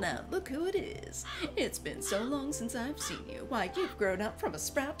 Well now, look who it is. It's been so long since I've seen you. Why, you've grown up from a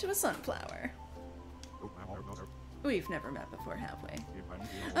sprout to a sunflower. We've never met before, have we?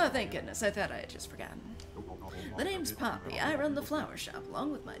 Oh, thank goodness. I thought I had just forgotten. The name's Poppy. I run the flower shop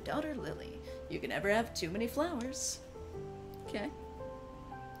along with my daughter Lily. You can never have too many flowers. Okay.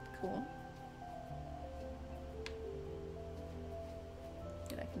 Cool.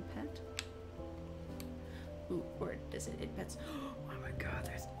 Good, I can pet. Ooh, or does it pets? Oh my god,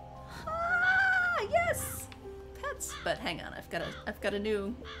 there's... Ah, yes! Pets! But hang on, I've got a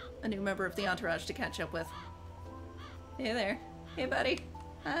new member of the entourage to catch up with. Hey there. Hey buddy.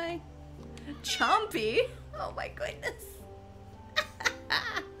 Hi. Chompy! Oh my goodness.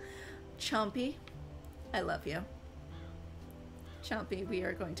 Chompy, I love you. Chompy, we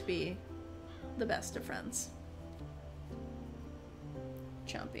are going to be the best of friends.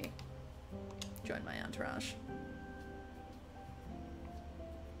 Chompy, join my entourage.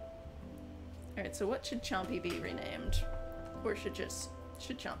 Alright, so what should Chompy be renamed? Or should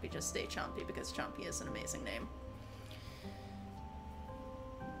Chompy just stay Chompy because Chompy is an amazing name?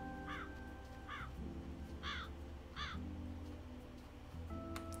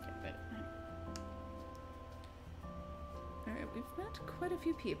 We've met quite a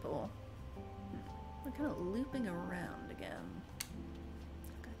few people. We're kind of looping around again.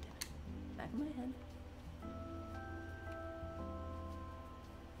 God damn it. Back of my head.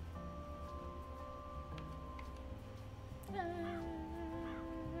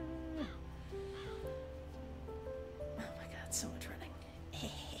 Oh my god, so much running.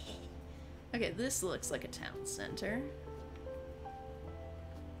 Okay, this looks like a town center.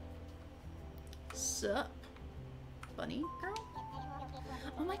 Sup? Bunny girl?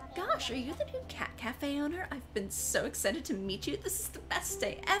 Oh my gosh, are you the new cat cafe owner? I've been so excited to meet you. This is the best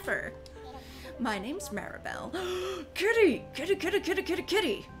day ever. My name's Maribel. Kitty! Kitty, kitty, kitty, kitty,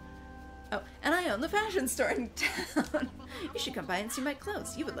 kitty! Oh, and I own the fashion store in town. You should come by and see my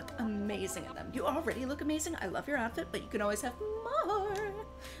clothes. You would look amazing in them. You already look amazing. I love your outfit, but you can always have more.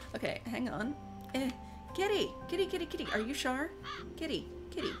 Okay, hang on. Kitty! Kitty, kitty, kitty. Are you Char? Kitty,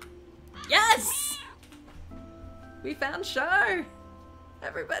 kitty. Yes! We found Char!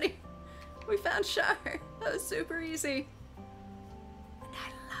 Everybody, we found Char. That was super easy. And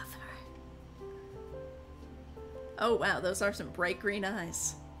I love her. Oh wow, those are some bright green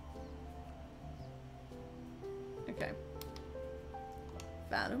eyes. Okay.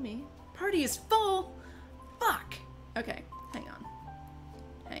 Follow me. Party is full! Fuck! Okay, hang on.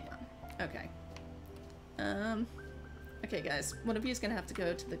 Hang on. Okay. Okay guys, one of you is gonna have to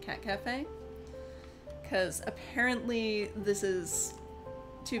go to the cat cafe. Because apparently this is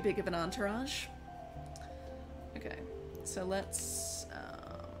too big of an entourage. Okay, so let's...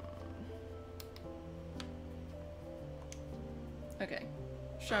 Okay,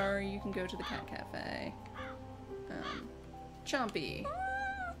 Char, you can go to the cat cafe. Chompy,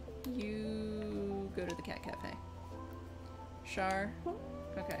 you go to the cat cafe. Char,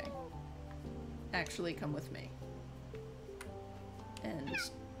 okay. Actually, come with me. And,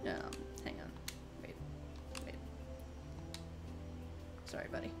 hang on. Wait. Sorry,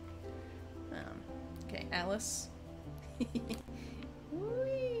 buddy. Okay, Alice. Whee!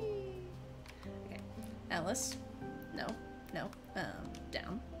 Okay. Alice. No. No.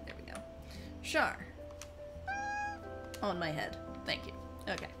 Down. There we go. Char. On my head. Thank you.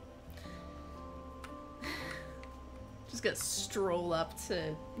 Okay. Just gonna stroll up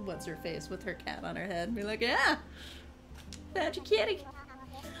to what's-her-face with her cat on her head and be like, yeah! Found your kitty!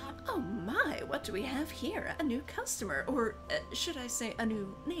 Oh my, what do we have here? A new customer, or should I say a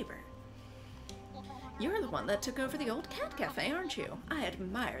new neighbor? You're the one that took over the old cat cafe, aren't you? I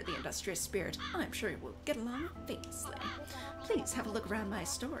admire the industrious spirit. I'm sure we'll get along famously. Please have a look around my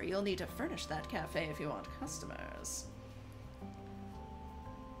store. You'll need to furnish that cafe if you want customers.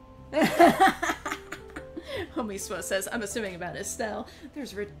 Homie Swa says, I'm assuming about Estelle.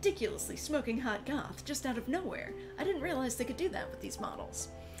 There's a ridiculously smoking hot goth just out of nowhere. I didn't realize they could do that with these models.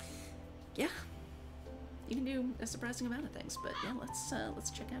 Yeah, you can do a surprising amount of things, but yeah,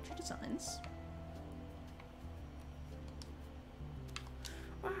 let's check out your designs.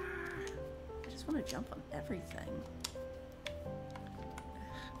 I just want to jump on everything.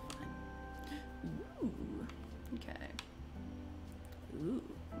 Ooh, okay. Ooh,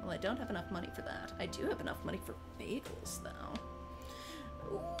 well, I don't have enough money for that. I do have enough money for bagels,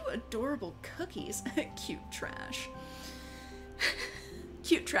 though. Ooh, adorable cookies. Cute trash.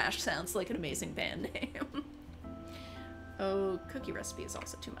 Cute trash sounds like an amazing band name. Oh, cookie recipe is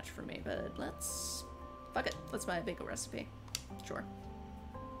also too much for me, but let's... Fuck it. Let's buy a bagel recipe. Sure.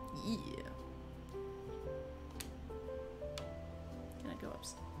 Yeah. Can I go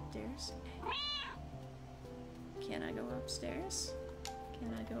upstairs? Can I go upstairs?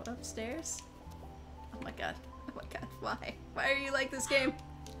 Can I go upstairs? Oh my god. Oh my god. Why? Why are you like this game?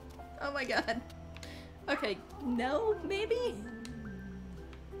 Oh my god. Okay. No, maybe?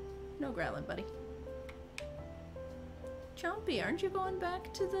 No growling, buddy. Chompy, aren't you going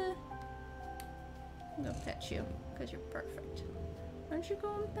back to the... I'm gonna pet you, because you're perfect. Aren't you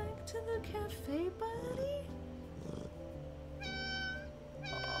going back to the cafe, buddy?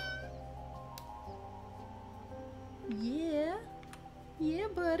 Yeah. Yeah,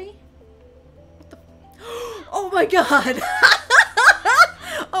 buddy. What the... Oh my god!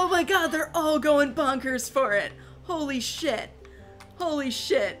 Oh my god, they're all going bonkers for it. Holy shit. Holy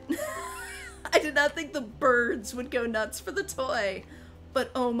shit. I did not think the birds would go nuts for the toy.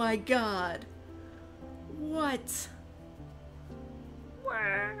 But oh my god. What?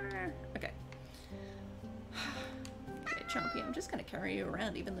 Okay. Okay, Chompy, I'm just gonna carry you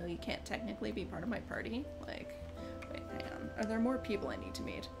around even though you can't technically be part of my party. Like, wait, hang on. Are there more people I need to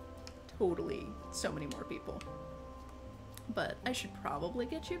meet? Totally. So many more people. But I should probably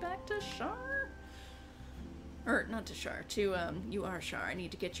get you back to Char? Or, not to Char, to, you are Char. I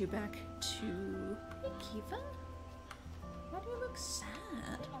need to get you back to... Hey, Kiva? Why do you look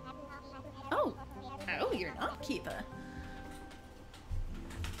sad? Oh! Oh, you're not Kiva.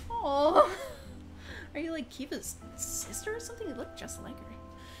 Oh, are you like Kiva's sister or something? You look just like her.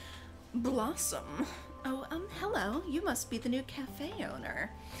 Blossom. Oh, hello. You must be the new cafe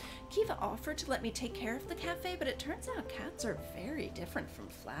owner. Kiva offered to let me take care of the cafe, but it turns out cats are very different from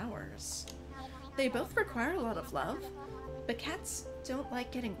flowers. They both require a lot of love, but cats don't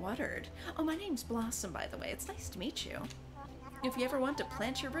like getting watered. Oh, my name's Blossom, by the way. It's nice to meet you. If you ever want to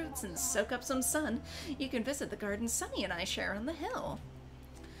plant your roots and soak up some sun, you can visit the garden Sunny and I share on the hill.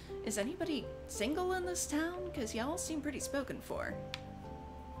 Is anybody single in this town? Because y'all seem pretty spoken for.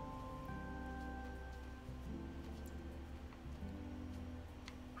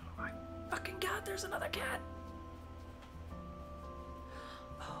 Oh my fucking god, there's another cat!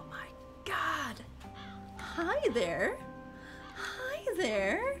 Oh my god! Hi there! Hi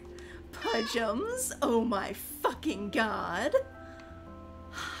there! Pudgems! Oh my fucking god!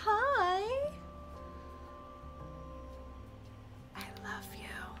 Hi! I love you.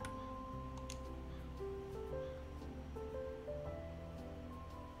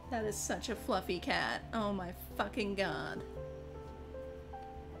 That is such a fluffy cat. Oh my fucking god.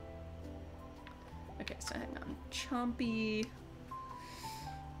 Okay, so hang on. Chompy.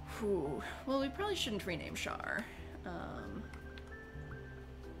 Whew. Well, we probably shouldn't rename Char.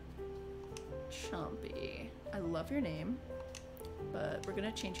 Chompy. I love your name, but we're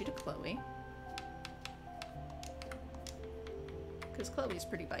gonna change you to Chloe. Because Chloe's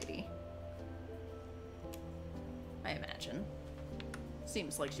pretty bitey. I imagine.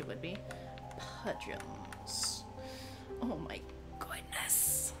 Seems like she would be. Pudgems. Oh my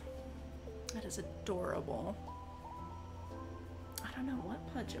goodness. That is adorable. I don't know what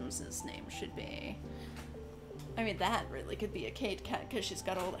Pudgems' name should be. I mean, that really could be a Kate cat because she's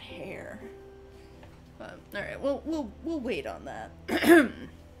got all the hair. But, all right, we'll wait on that.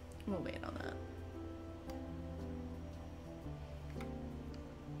 We'll wait on that.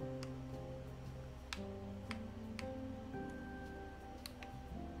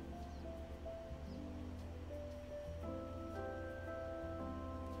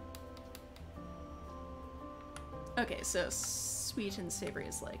 Okay, so sweet and savory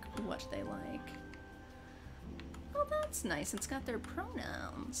is like what they like. Oh, that's nice. It's got their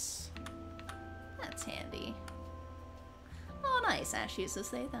pronouns. That's handy. Oh, nice. Ash uses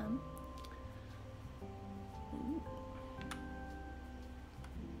they, them. Ooh.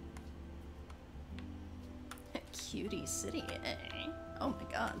 Cutie city, eh? Oh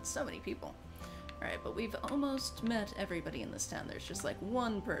my god, so many people. Alright, but we've almost met everybody in this town. There's just like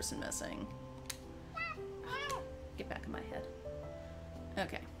one person missing. Get back in my head.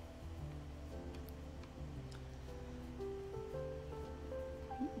 Okay.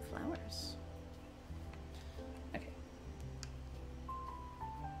 Ooh, flowers. Okay.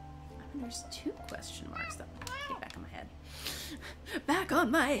 There's 2 question marks though. Get back on my head. Back on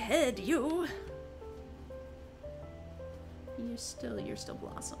my head, you! You're still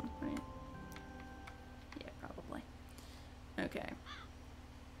Blossom, right? Yeah, probably. Okay.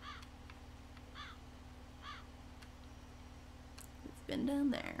 We've been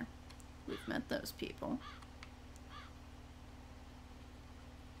down there. We've met those people.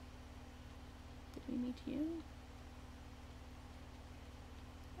 Did we meet you?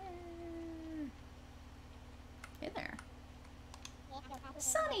 Hey there.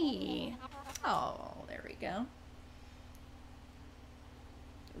 Sunny! Oh, there we go.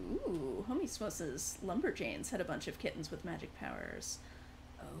 Ooh, Homie Swiss's Lumberjanes had a bunch of kittens with magic powers.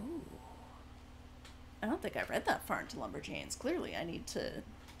 Oh. I don't think I read that far into Lumberjanes. Clearly, I need to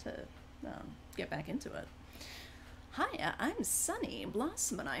get back into it. Hiya, I'm Sunny.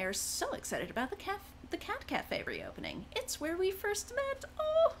 Blossom and I are so excited about the cat cafe reopening. It's where we first met.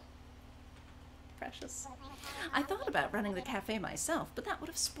 Oh! Precious. I thought about running the cafe myself, but that would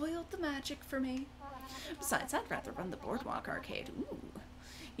have spoiled the magic for me. Besides, I'd rather run the Boardwalk Arcade. Ooh.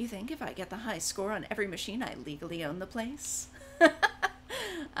 You think if I get the high score on every machine, I legally own the place?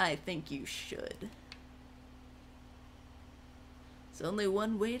 I think you should. There's only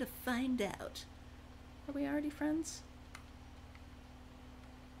one way to find out. Are we already friends?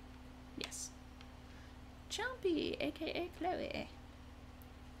 Yes. Chompy, aka Chloe.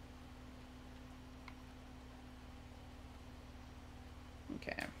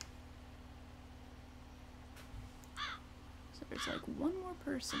 Okay. So there's like one more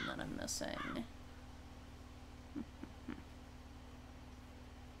person that I'm missing.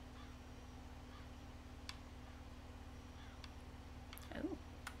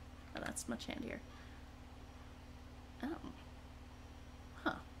 Oh, that's much handier. Oh.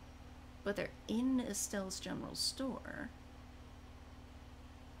 Huh. But they're in Estelle's general store.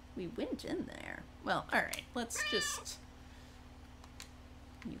 We went in there. Well, alright, let's just...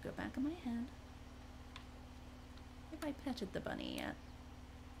 You go back on my head. Have I petted the bunny yet?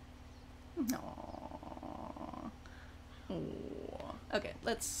 Aww. Aww. Okay,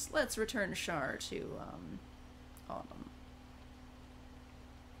 let's return Char to Autumn.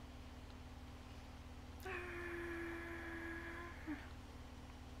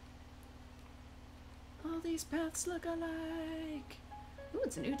 All these paths look alike. Ooh,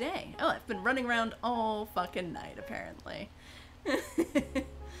 it's a new day. Oh, I've been running around all fucking night, apparently.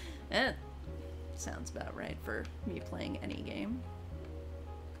 That sounds about right for me playing any game.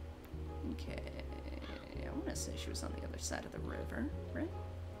 Okay, I want to say she was on the other side of the river, right?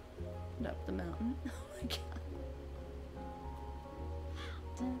 And up the mountain. Oh my god.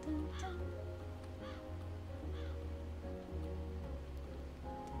 Dun, dun, dun.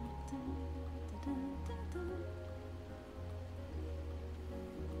 Dun, dun, dun, dun.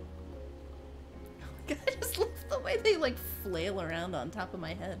 Oh my god, I just love the way they like flail around on top of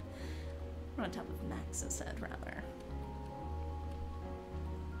my head. Or on top of Max's head, rather.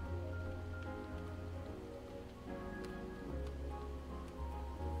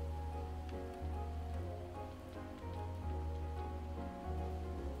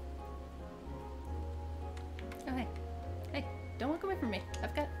 Oh, hey. Hey, don't walk away from me.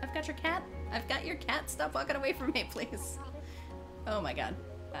 I've got your cat. I've got your cat. Stop walking away from me, please. Oh my god.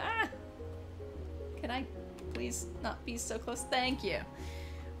 Ah! Can I please not be so close? Thank you.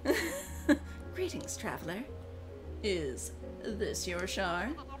 Greetings, traveler. Is this your Char?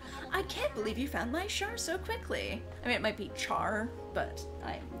 I can't believe you found my Char so quickly. I mean, it might be Char, but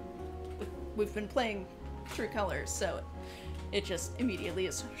we've been playing True Colors, so it just immediately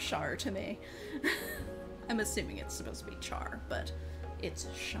is Char to me. I'm assuming it's supposed to be Char, but it's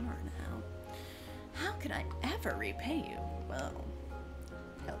Char now. How can I ever repay you? Well,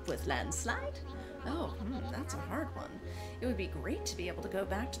 help with landslide? Oh, that's a hard one. It would be great to be able to go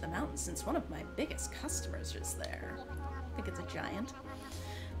back to the mountain since one of my biggest customers is there. I think it's a giant.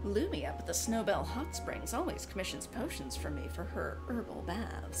 Lumi up at the Snowbell Hot Springs always commissions potions for me for her herbal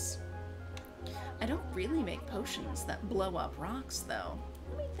baths. I don't really make potions that blow up rocks, though.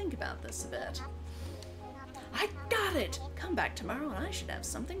 Let me think about this a bit. I got it! Come back tomorrow and I should have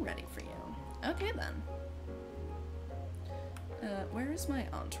something ready for you. Okay, then. Where is my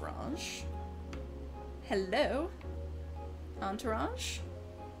entourage? Hello? Entourage?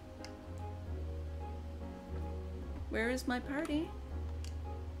 Where is my party?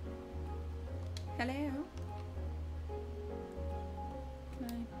 Hello? Can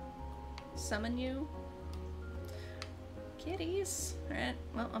I summon you? Kitties. Alright,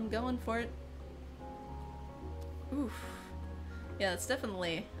 well, I'm going for it. Oof. Yeah, it's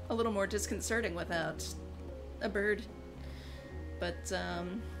definitely a little more disconcerting without a bird. But,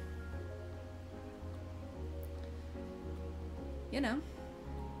 you know,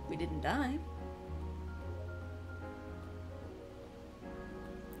 we didn't die.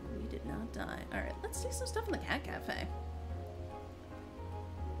 We did not die. Alright, let's do some stuff in the cat cafe.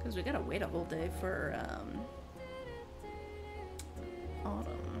 Because we gotta wait a whole day for,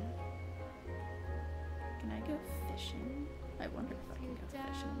 autumn. Can I go fishing? I wonder if I can go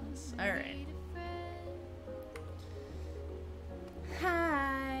fishing this. Alright.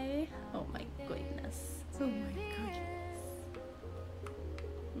 Hi! Oh my goodness. Oh my goodness.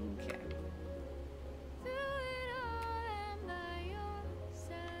 Okay.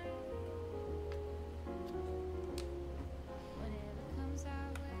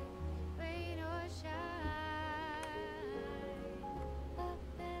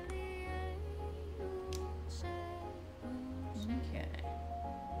 Okay.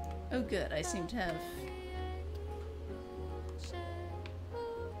 Oh good, I seem to have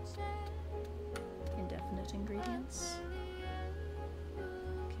indefinite ingredients.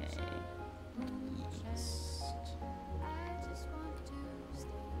 Okay. Yeast.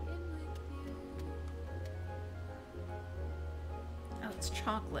 Oh, it's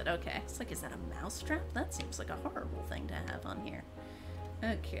chocolate. Okay. It's like, is that a mousetrap? That seems like a horrible thing to have on here.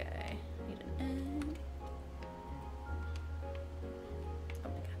 Okay. Need an egg. Oh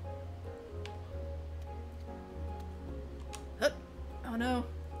my god. Oh no.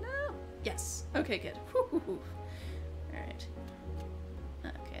 No. Yes. Okay, good. Alright.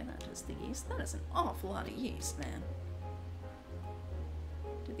 Okay, that is the yeast. That is an awful lot of yeast, man.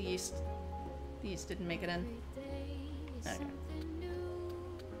 Did the yeast didn't make it in? Okay.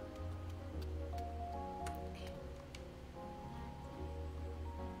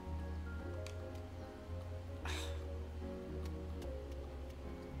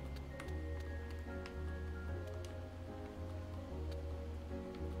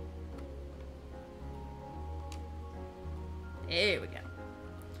 There we go.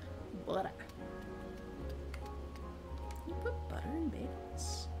 Butter. You put butter in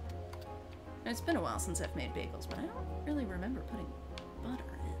bagels? It's been a while since I've made bagels, but I don't really remember putting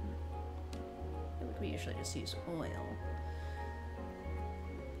butter in. I feel like we usually just use oil.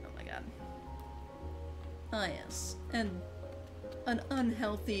 Oh my god. Ah yes. And an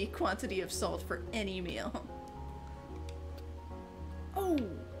unhealthy quantity of salt for any meal. Oh!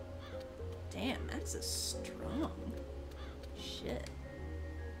 Damn, Max is strong. Shit.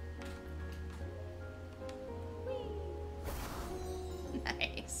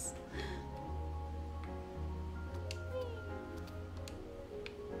 Nice.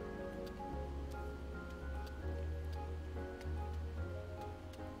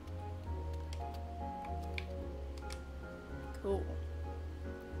 Cool.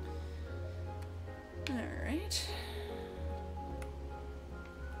 All right.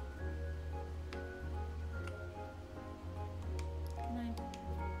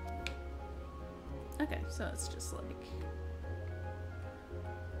 Okay, so it's just like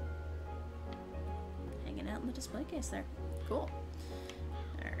hanging out in the display case there. Cool.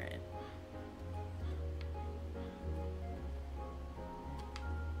 Alright.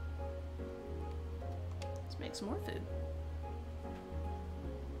 Let's make some more food.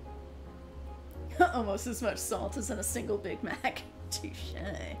 Almost as much salt as in a single Big Mac. Touche.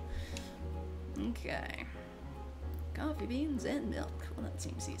 Okay. Coffee beans and milk. Well, that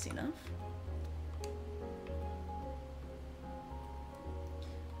seems easy enough.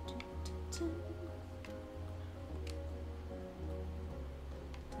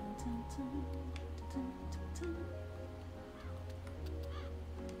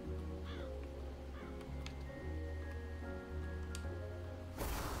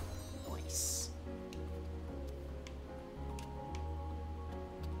 Nice.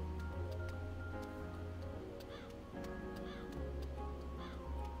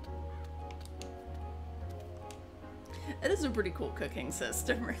 It is a pretty cool cooking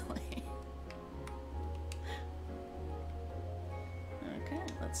system, really. Okay,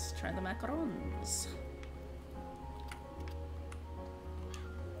 let's try the macarons.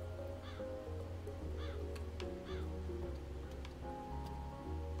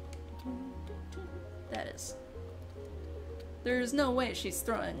 That is. There's no way she's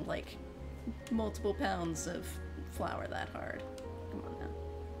throwing, like, multiple pounds of flour that hard. Come on now.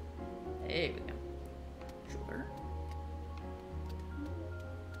 There we go. Sugar.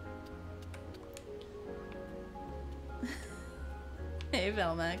 Hey,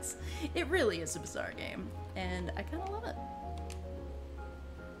 Velmax. It really is a bizarre game, and I kind of love it.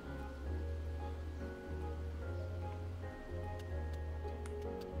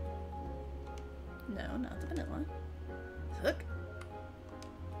 No, not the vanilla. Hook.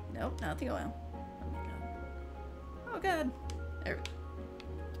 Nope, not the oil. Oh my god. Oh god. There we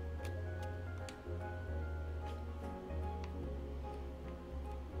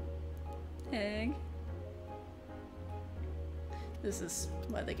go. Egg. This is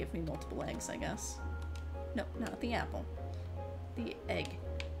why they give me multiple eggs, I guess. Nope, not the apple. The egg.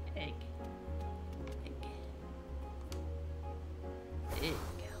 Egg. Egg. Egg.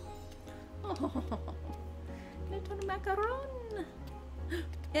 Oh, little macaron.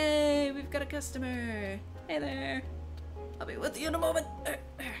 Yay, we've got a customer. Hey there. I'll be with you in a moment.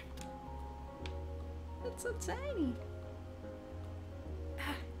 It's so tiny.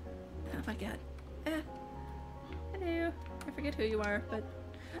 Oh my god. Hello. I forget who you are, but...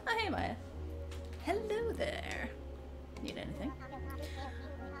 Oh, hey, Maya. Hello there. Need anything?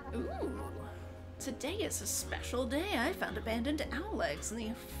 Ooh. Today is a special day. I found abandoned owl eggs in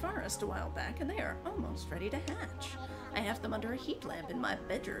the forest a while back, and they are almost ready to hatch. I have them under a heat lamp in my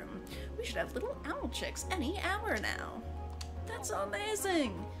bedroom. We should have little owl chicks any hour now. That's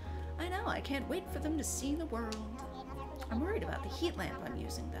amazing. I know, I can't wait for them to see the world. I'm worried about the heat lamp I'm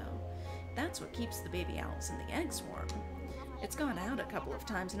using, though. That's what keeps the baby owls and the eggs warm. It's gone out a couple of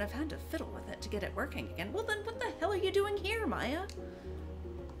times, and I've had to fiddle with it to get it working again. Well, then what the hell are you doing here, Maya?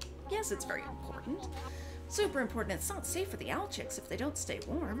 Yes, it's very important. Super important. It's not safe for the owl chicks if they don't stay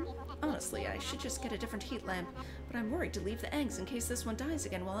warm. Honestly, I should just get a different heat lamp, but I'm worried to leave the eggs in case this one dies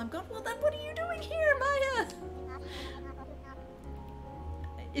again while I'm gone. Well, then what are you doing here, Maya?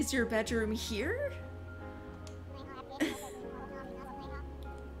 Is your bedroom here?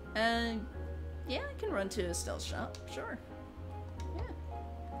 Yeah, I can run to a stealth shop, sure. Yeah.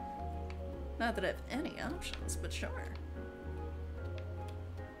 Not that I have any options, but sure.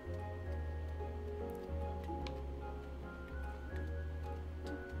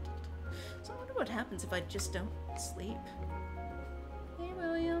 So I wonder what happens if I just don't sleep. Hey,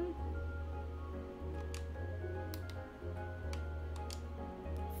 William.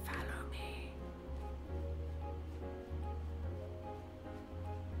 Follow me.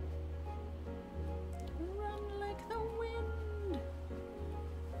 Run like the wind.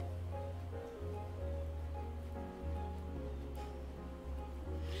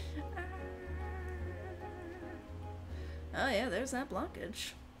 Oh yeah, there's that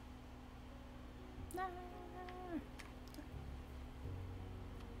blockage.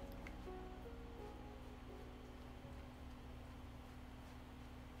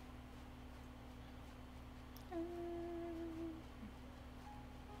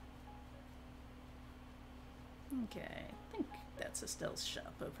 Okay, I think that's a stealth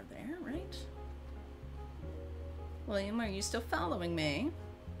shop over there, right? William, are you still following me?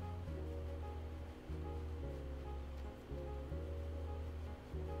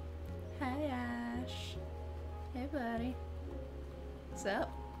 Hi, Ash. Hey, buddy. What's up?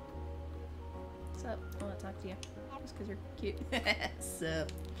 What's up? I want to talk to you. Just because you're cute. What's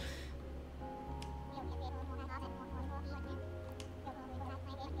up?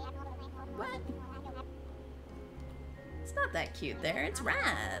 What? It's not that cute there. It's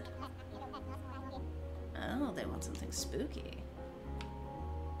rad. Oh, they want something spooky.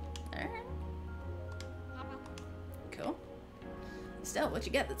 Alright. Cool. Still, what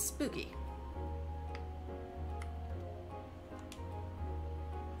you got that's spooky?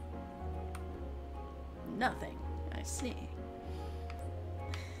 Nothing. I see.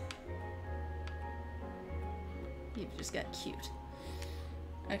 You've just got cute.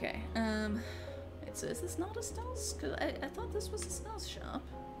 Okay, wait, so is this not a stealth? Cause I thought this was a stealth shop.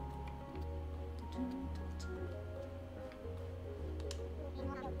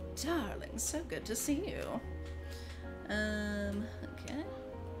 Darling, so good to see you. Okay.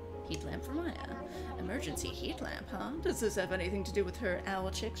 Heat lamp for Maya. Emergency heat lamp, huh? Does this have anything to do with her owl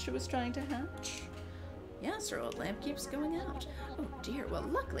chick she was trying to hatch? Yes, her old lamp keeps going out. Oh dear, well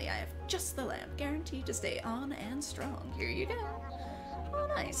luckily I have just the lamp, guaranteed to stay on and strong. Here you go. Oh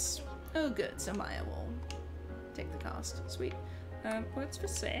nice. Oh good, so Maya will take the cost. Sweet. What's for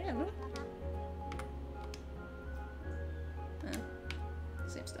sale?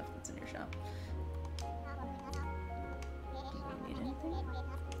 Same stuff that's in your shop. Do you need anything?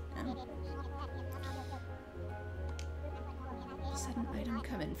 No. Just had an item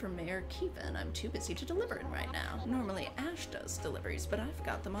come in from Mayor Kiva, and I'm too busy to deliver it right now. Normally Ash does deliveries, but I've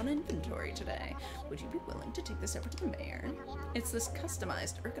got them on inventory today. Would you be willing to take this over to the mayor? It's this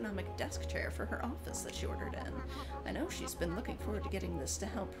customized ergonomic desk chair for her office that she ordered in. I know she's been looking forward to getting this to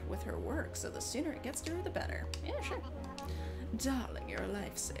help with her work, so the sooner it gets to her, the better. Yeah, sure. Darling, you're a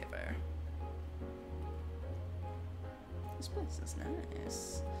lifesaver. This place is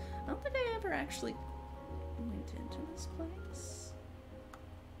nice. I don't think I ever actually went into this place.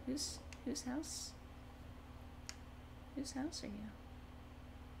 Whose house? Whose house are you?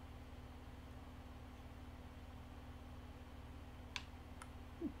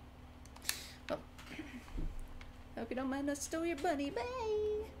 Well, hope you don't mind us stole your bunny.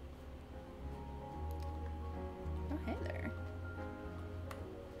 Bye! Oh, hey there.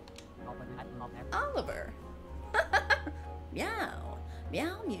 Oliver! Meow!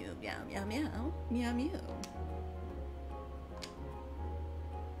 Meow, mew, meow, meow, meow, meow, mew.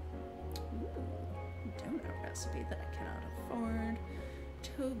 Ooh, donut recipe that I cannot afford.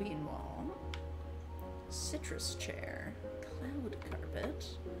 Tobin wall. Citrus chair. Cloud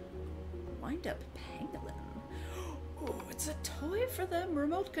carpet. Wind up pangolin. Oh, it's a toy for them.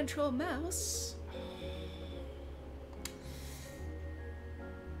 Remote control mouse.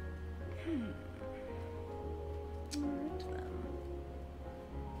 Alright then.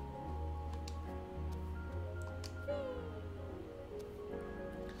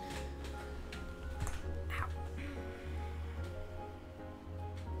 Ow.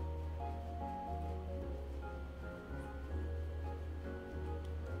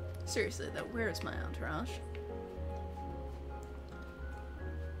 Seriously though, where's my entourage?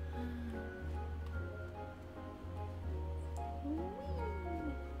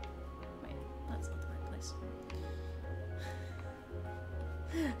 Wait, that's not the right place.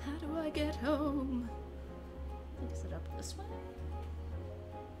 How do I get home? Is it up this way?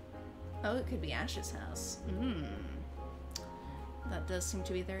 Oh, it could be Ash's house. That does seem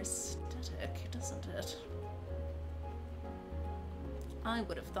to be their aesthetic, doesn't it? I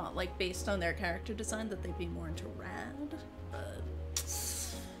would have thought, like, based on their character design, that they'd be more into rad, but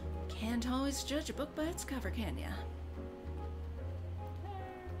can't always judge a book by its cover, can ya?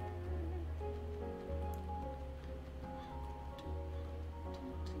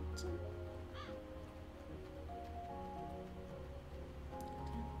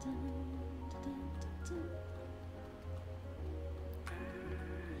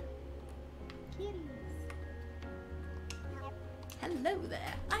 Hello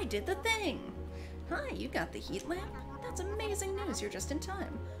there, I did the thing! Hi, you got the heat lamp? That's amazing news, you're just in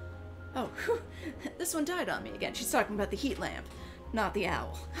time. Oh, whew, this one died on me again. She's talking about the heat lamp, not the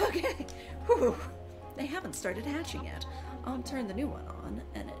owl. Okay, whew. They haven't started hatching yet. I'll turn the new one on,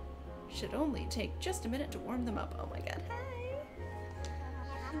 and it should only take just a minute to warm them up. Oh my god, hey!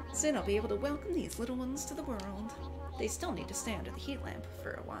 Soon I'll be able to welcome these little ones to the world. They still need to stay under the heat lamp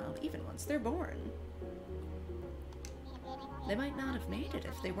for a while, even once they're born. They might not have made it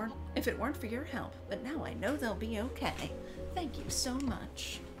if it weren't for your help, but now I know they'll be okay. Thank you so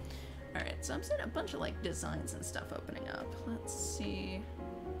much. Alright, so I'm seeing a bunch of like designs and stuff opening up. Let's see.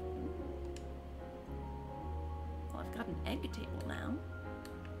 Well, I've got an egg table now.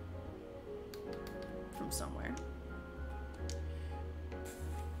 From somewhere.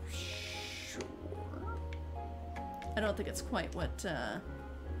 Sure. I don't think it's quite what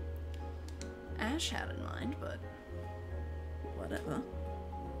Ash had in mind, but whatever.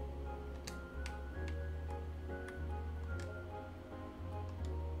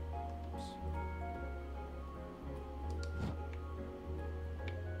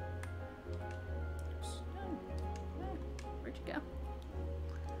 Where'd you go?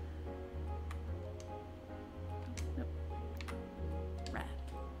 Nope. Rat.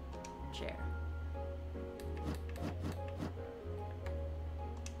 Chair.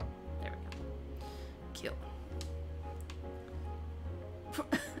 There we go. Kill.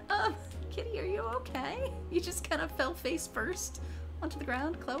 Kitty, are you okay? You just kind of fell face first onto the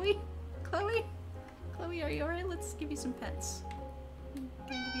ground. Chloe? Chloe? Chloe, are you alright? Let's give you some pets. Can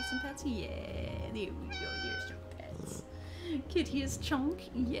I give you some pets? Yeah, there we go. There's some pets. Kitty is chunk?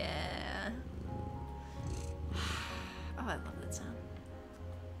 Yeah. Oh, I love that sound.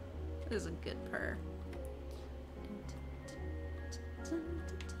 It is a good purr.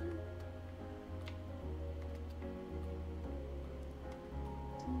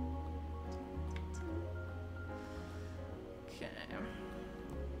 Okay.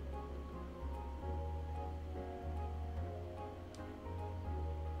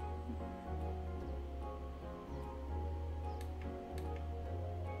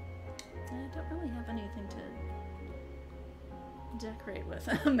 really have anything to decorate with.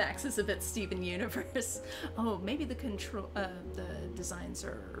 Max is a bit Steven Universe. Oh, maybe the designs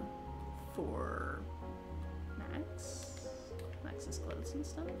are for Max's clothes and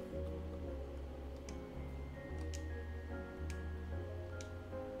stuff.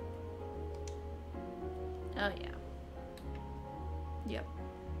 Oh yeah. Yep.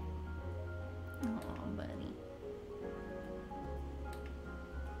 Oh, buddy.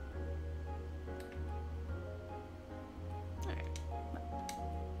 Alright.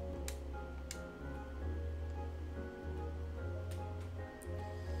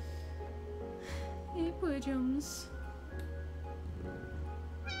 Hey, pigeons.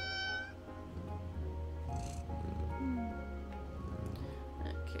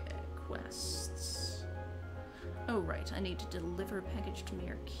 Okay, quests. Oh, right, I need to deliver a package to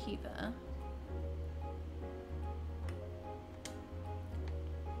Mayor Kiva.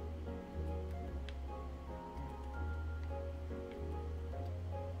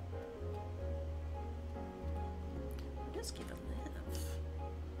 Where does Kiva live?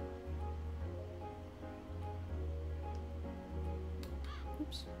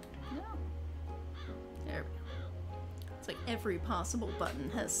 Oops. No. There we go. It's like every possible button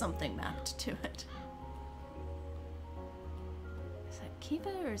has something mapped to it. Is that Kiva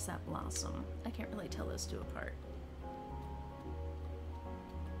or is that Blossom? I can't really tell those two apart.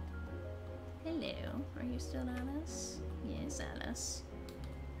 Hello, are you still Alice? Yes, Alice.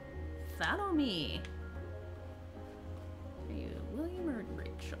 Follow me. Are you William or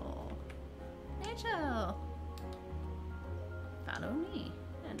Rachel? Rachel! Follow me.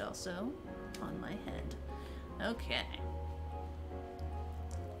 And also on my head. Okay.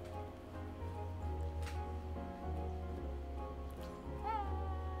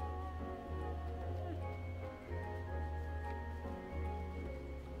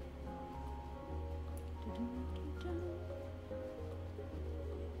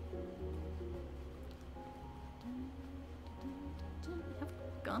 Have we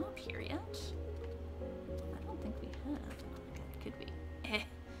gone up here yet? I don't think we have. Oh my god, could we?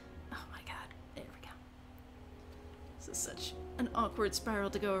 Oh my god, there we go. This is such an awkward spiral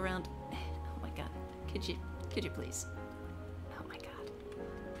to go around. Oh my god, could you please? Oh my god.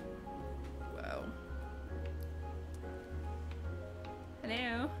 Wow.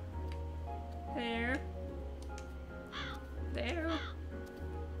 Hello? There? There?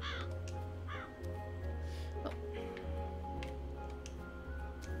 Oh.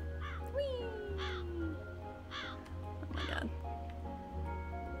 Whee! Oh my god.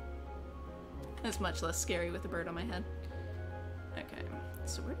 That's much less scary with the bird on my head. Okay,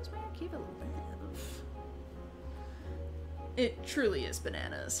 so where does Mayor Kiva live? It truly is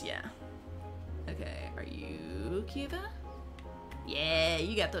bananas, yeah. Okay, are you Kiva? Yeah,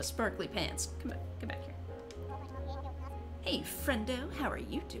 you got those sparkly pants. Come back here. Hey, friendo, how are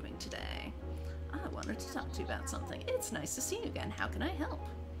you doing today? I wanted to talk to you about something. It's nice to see you again. How can I help?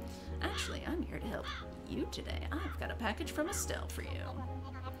 Actually, I'm here to help you today. I've got a package from Estelle for you.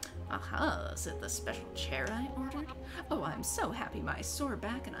 Aha, is it the special chair I ordered? Oh, I'm so happy my sore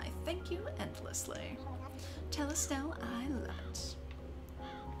back, and I thank you endlessly. Tell Estelle I love it.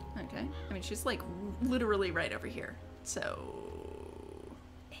 Okay, I mean, she's like literally right over here, so...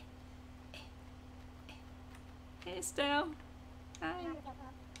 Hey, Estelle. Hi.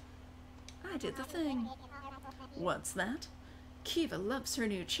 I did the thing. What's that? Kiva loves her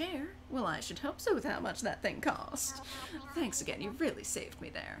new chair. Well, I should hope so with how much that thing cost. Thanks again, you really saved me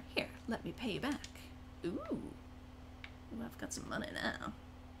there. Here, let me pay you back. Ooh. Ooh, I've got some money now.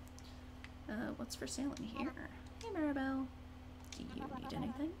 What's for sale in here? Hey, Maribel. Do you need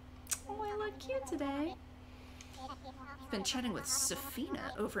anything? Oh, I look cute today. I've been chatting with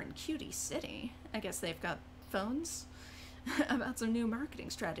Safina over in Cutie City. I guess they've got phones about some new marketing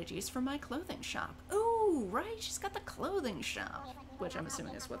strategies for my clothing shop. Ooh, right, she's got the clothing shop, which I'm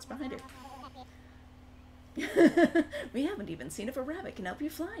assuming is what's behind her. We haven't even seen if a rabbit can help you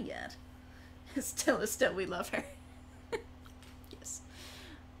fly yet. Still, we love her. Yes.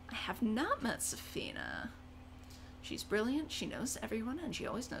 I have not met Safina. She's brilliant, she knows everyone, and she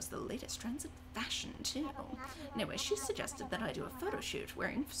always knows the latest trends in fashion, too. Anyway, she suggested that I do a photo shoot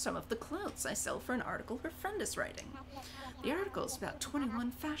wearing some of the clothes I sell for an article her friend is writing. The article is about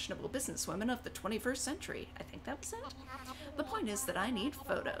 21 fashionable businesswomen of the 21st century. I think that was it? The point is that I need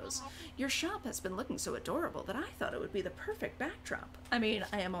photos. Your shop has been looking so adorable that I thought it would be the perfect backdrop. I mean,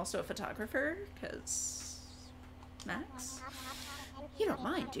 I am also a photographer, because... Max? You don't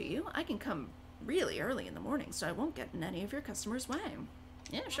mind, do you? I can come really early in the morning, so I won't get in any of your customers' way.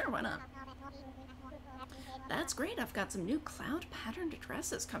 Yeah, sure, why not? That's great. I've got some new cloud patterned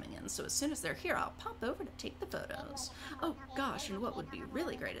dresses coming in, so as soon as they're here, I'll pop over to take the photos. Oh gosh, and what would be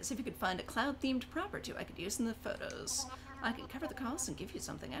really great is if you could find a cloud-themed property I could use in the photos. I can cover the cost and give you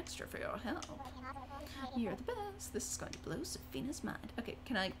something extra for your help. You're the best. This is going to blow Safina's mind. Okay,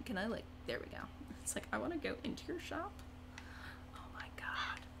 can I like, there we go. It's like, I want to go into your shop. Oh my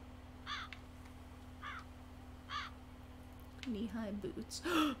god. Knee-high boots.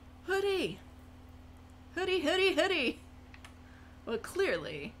 Hoodie! Hoodie, hoodie, hoodie! Well,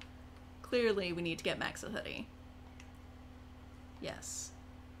 clearly we need to get Max a hoodie. Yes.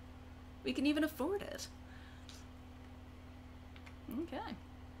 We can even afford it. Okay.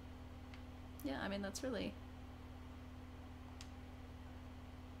 Yeah, I mean, that's really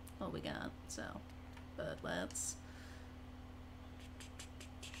all we got, so. But let's...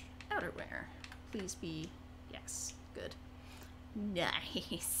 outerwear. Please be... yes. Good.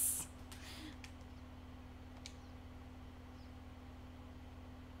 Nice.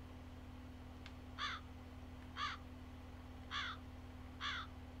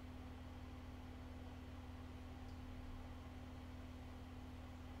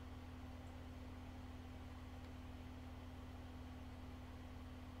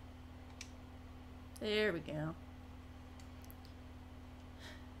 There we go.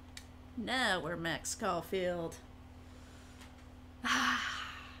 Now we're Max Caulfield.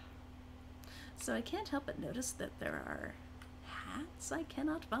 So I can't help but notice that there are hats I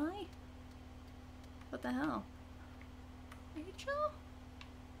cannot buy. What the hell? Rachel?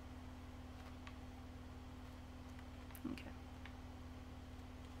 Okay.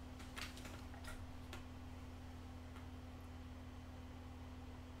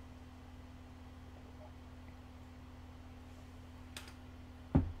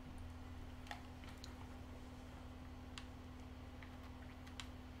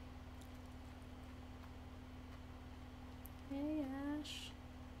 Hey, Ash.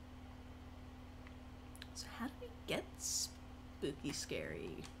 So how do we get spooky,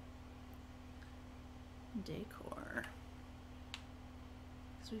 scary decor?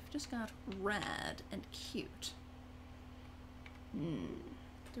 So we've just got rad and cute. Do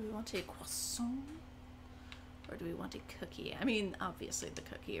we want a croissant? Or do we want a cookie? I mean, obviously the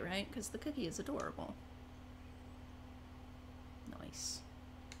cookie, right? Because the cookie is adorable. Nice.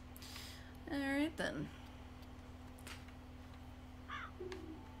 Alright then.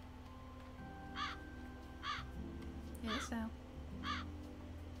 Yes, now.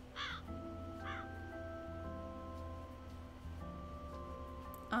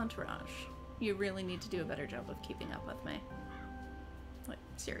 Entourage. You really need to do a better job of keeping up with me. Like,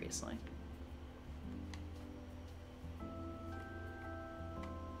 seriously.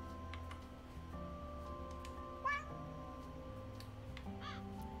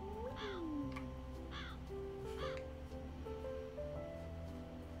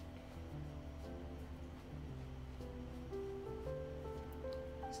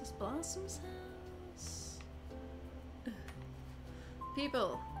 This is Blossom's house. Ugh.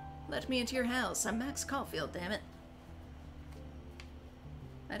 People, let me into your house. I'm Max Caulfield, damn it.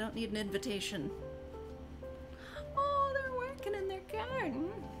 I don't need an invitation. Oh, they're working in their garden.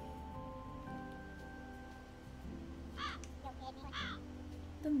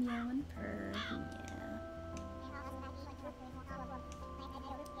 The meow and purr, yeah.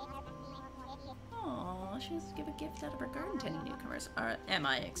 Aw, she has to give a gift out of her garden to any newcomers. Am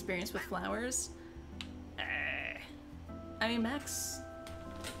I experienced with flowers? I mean, Max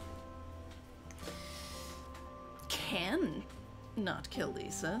can not kill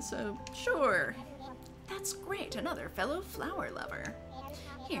Lisa, so sure. That's great, another fellow flower lover.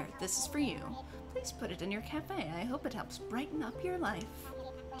 Here, this is for you. Please put it in your cafe. I hope it helps brighten up your life.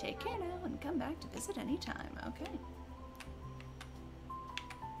 Take care now and come back to visit anytime, okay?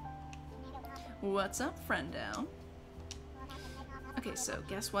 What's up, friendo? Okay, so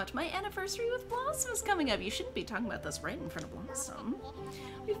guess what? My anniversary with Blossom is coming up. You shouldn't be talking about this right in front of Blossom.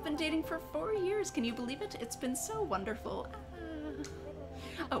 We've been dating for 4 years. Can you believe it? It's been so wonderful.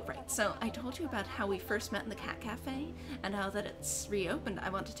 Oh, right. So I told you about how we first met in the cat cafe and how that it's reopened. I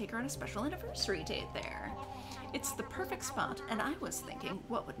want to take her on a special anniversary date there. It's the perfect spot, and I was thinking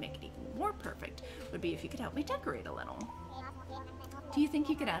what would make it even more perfect would be if you could help me decorate a little. Do you think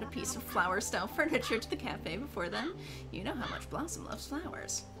you could add a piece of flower-style furniture to the cafe before then? You know how much Blossom loves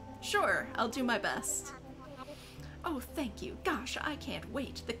flowers. Sure, I'll do my best. Oh, thank you. Gosh, I can't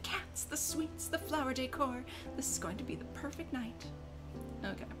wait. The cats, the sweets, the flower decor. This is going to be the perfect night.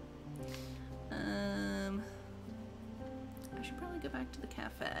 Okay. I should probably go back to the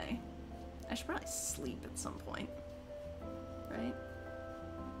cafe. I should probably sleep at some point. Right?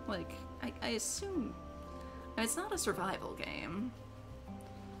 Like, I assume It's not a survival game,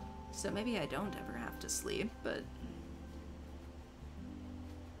 so maybe I don't ever have to sleep, but...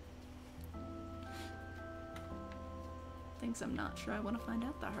 things I'm not sure I want to find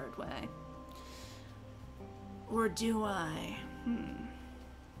out the hard way. Or do I?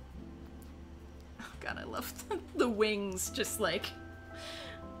 Oh god, I love the wings just like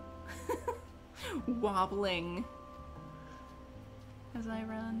wobbling as I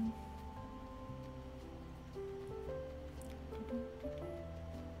run.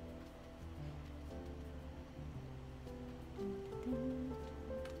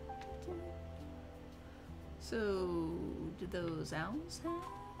 So, did those owls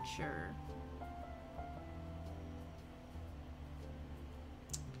hatch, or?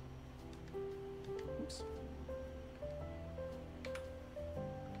 Oops.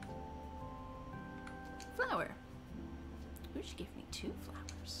 Flower. Ooh, she gave me 2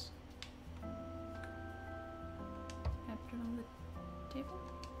 flowers. Can I put it on the table?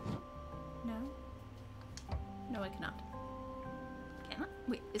 No? No, I cannot. Can I?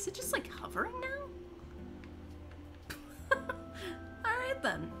 Wait, is it just like hovering now? Alright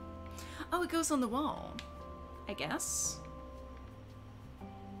then. Oh, it goes on the wall, I guess.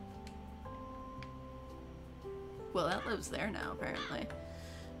 Well, that lives there now, apparently.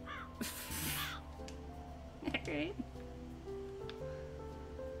 Alright.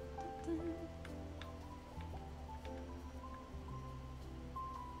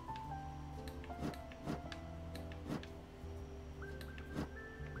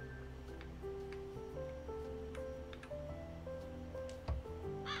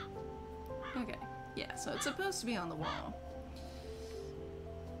 Okay, yeah, so it's supposed to be on the wall.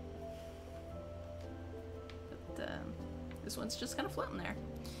 But this one's just kind of floating there.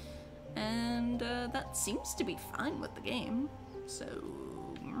 And that seems to be fine with the game, so...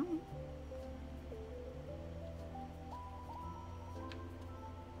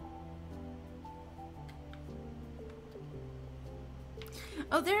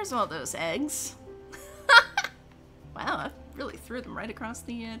 Oh, there's all those eggs. Wow, I really threw them right across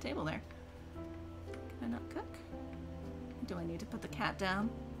the table there. Can I not cook? Do I need to put the cat down?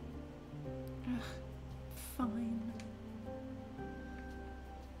 Ugh, fine.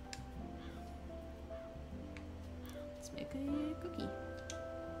 Let's make a cookie.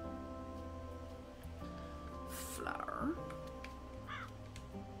 Flour.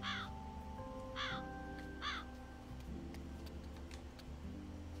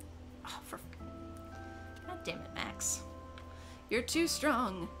 Oh, for... God damn it, Max. You're too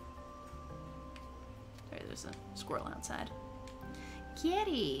strong. Sorry, there's a squirrel outside.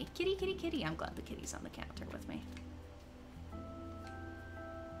 Kitty! Kitty, kitty, kitty. I'm glad the kitty's on the counter with me.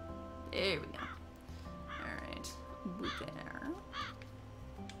 There we go. Alright. Bear.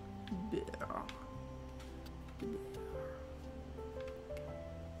 Bear.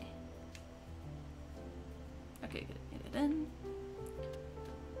 Okay, good. Get it in.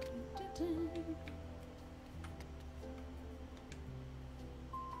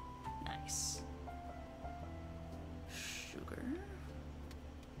 Nice. Sugar.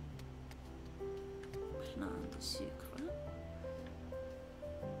 Plein de sucre.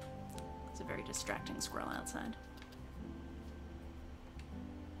 It's a very distracting squirrel outside.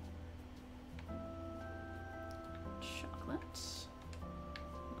 Chocolate.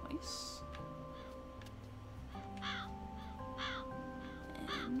 Nice.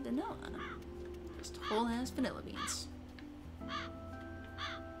 And vanilla. Just whole ass vanilla beans.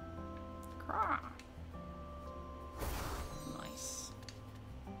 Craw. Nice.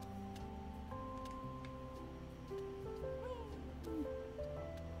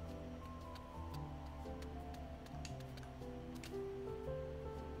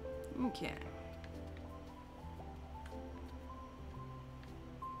 Okay.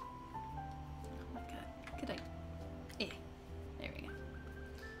 Oh my god. Could I? Eh. There we go.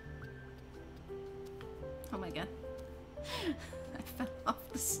 Oh my god. I fell off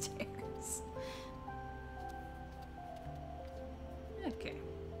the stairs. Okay.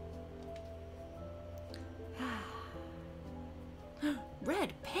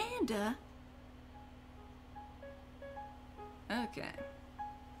 Red panda? Okay.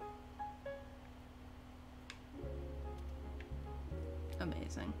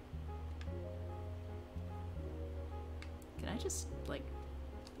 Amazing. Can I just, like,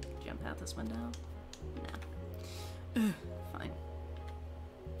 jump out this window? No. Ugh, fine.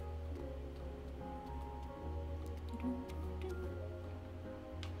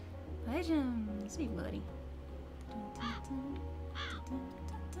 Hi, Jim. See you, buddy.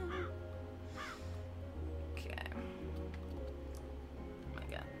 Okay. Oh my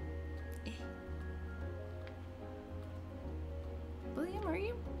god.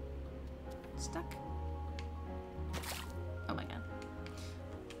 Stuck. Oh my god.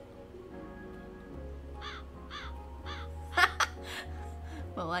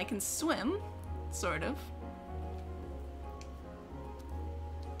 Well, I can swim, sort of.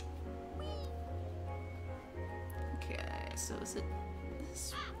 Okay, so is it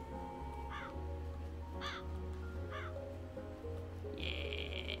this?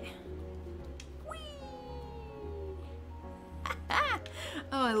 Yeah. Whee!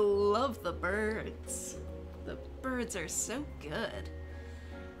 Oh, I love the birds. The birds are so good.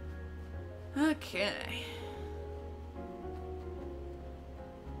 Okay.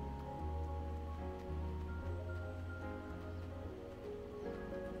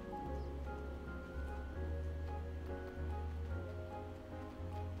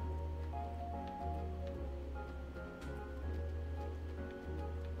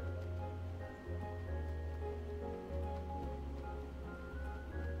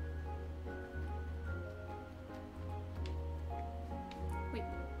 Wait.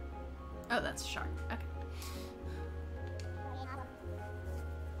 Oh, that's a shark. Okay.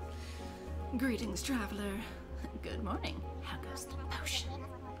 Greetings, traveler. Good morning. How goes the potion?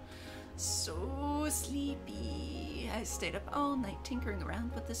 So sleepy. I stayed up all night tinkering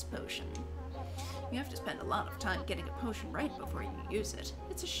around with this potion. You have to spend a lot of time getting a potion right before you use it.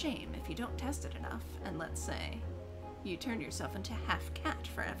 It's a shame if you don't test it enough, and let's say, you turn yourself into half cat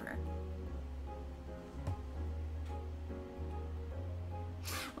forever.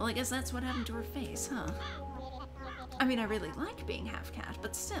 Well, I guess that's what happened to her face, huh? I mean, I really like being half cat,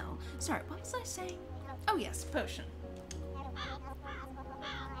 but still. Sorry, what was I saying? Oh yes, potion.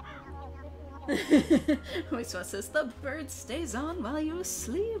 Wiswa says, the bird stays on while you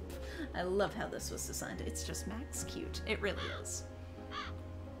sleep. I love how this was designed. It's just max cute. It really is.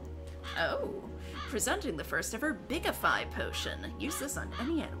 Oh, presenting the first ever Bigify potion. Use this on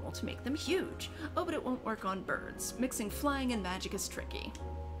any animal to make them huge. Oh, but it won't work on birds. Mixing flying and magic is tricky.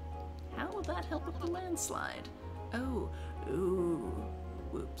 How will that help with the landslide? Oh, ooh,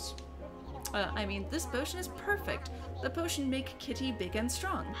 whoops. I mean, this potion is perfect. The potion make Kitty big and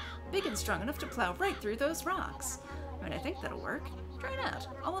strong. Big and strong enough to plow right through those rocks. I mean, I think that'll work. Try it out.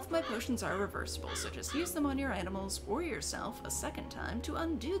 All of my potions are reversible, so just use them on your animals or yourself a second time to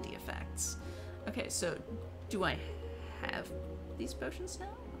undo the effects. Okay, so do I have these potions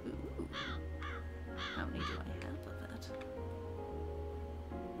now? Ooh. How many do I have of it?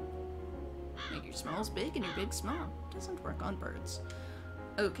 Make your smalls big and your big small. Doesn't work on birds.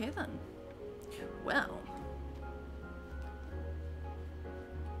 Okay then. Well.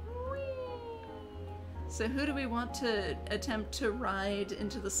 So who do we want to attempt to ride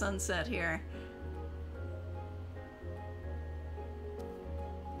into the sunset here?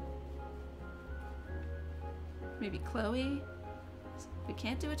 Maybe Chloe? We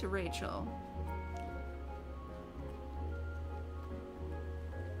can't do it to Rachel.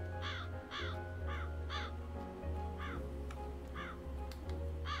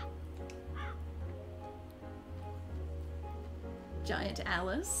 Giant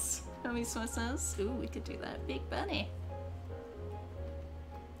Alice, Homiswa says. Ooh, we could do that. Big Bunny.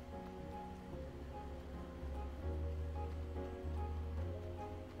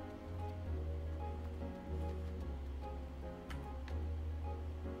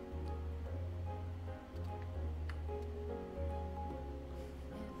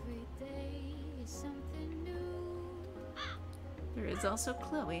 Every day is something new. There is also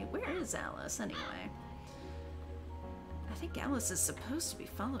Chloe. Where is Alice, anyway? I think Alice is supposed to be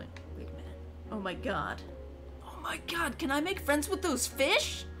following. Wait a minute. Oh my god. Oh my god, can I make friends with those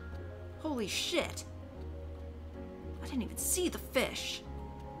fish? Holy shit. I didn't even see the fish.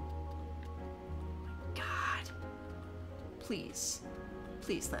 Oh my god. Please.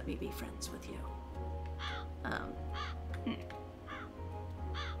 Please let me be friends with you.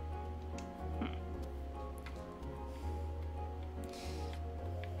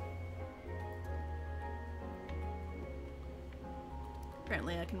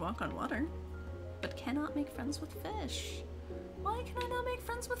 Apparently I can walk on water, but cannot make friends with fish. Why can I not make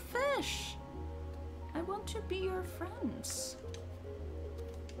friends with fish? I want to be your friends.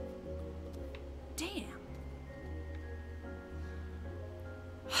 Damn.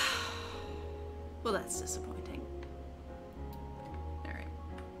 Well, that's disappointing. Alright.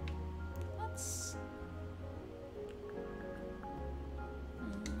 Let's...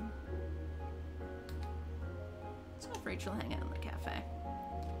 let's have Rachel hang out in the cafe.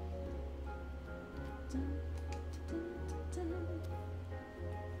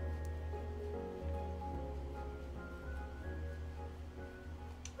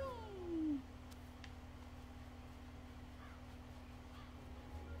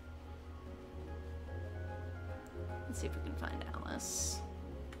 Let's see if we can find Alice.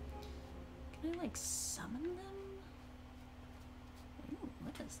 Can I, like, summon them? Ooh,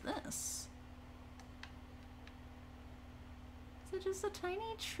 what is this? Is it just a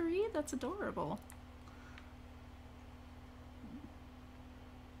tiny tree? That's adorable.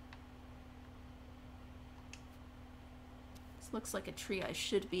 This looks like a tree I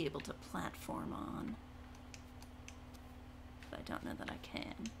should be able to platform on. But I don't know that I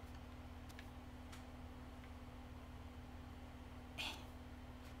can.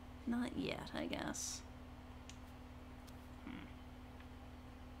 Not yet, I guess.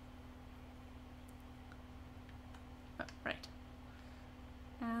 Oh, right.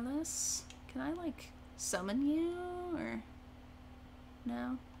 Alice, can I, like, summon you, or...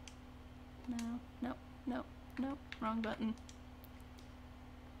 No? No? Nope, nope, nope, wrong button.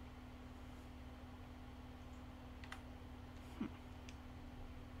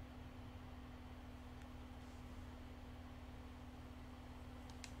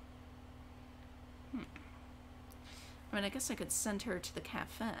 I mean, I guess I could send her to the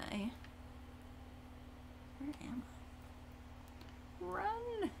cafe. Where am I?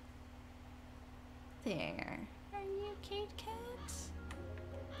 Run! There. Are you Kate Cat?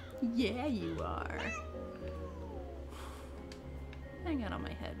 Yeah, you are. Hang out on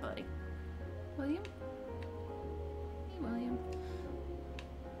my head, buddy. William? Hey, William.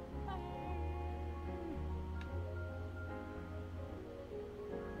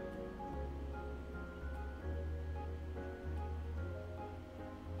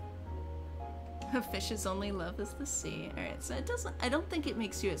 A fish's only love is the sea. Alright, so it doesn't... I don't think it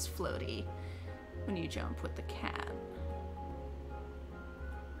makes you as floaty when you jump with the cat.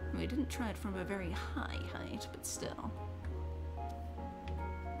 We didn't try it from a very high height, but still.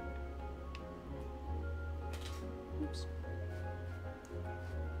 Oops.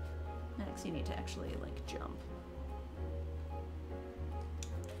 Max, you need to actually, like, jump.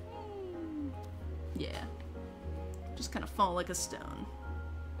 Yeah. Just kind of fall like a stone.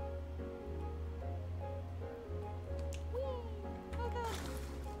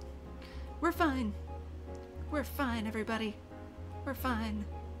 We're fine. We're fine, everybody. We're fine.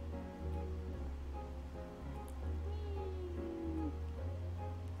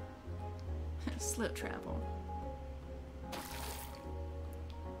 Slow travel.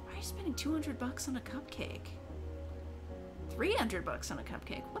 Why are you spending 200 bucks on a cupcake? 300 bucks on a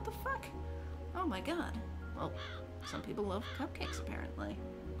cupcake? What the fuck? Oh my god. Well, some people love cupcakes, apparently.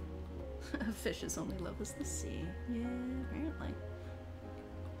 A fish's only love is the sea. Yeah, apparently.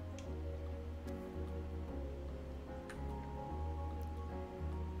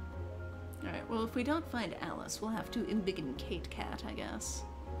 Alright, well, if we don't find Alice, we'll have to embiggen Kate Cat, I guess.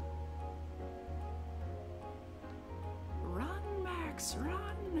 Run, Max,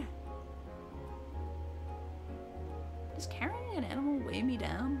 run! Does carrying an animal weigh me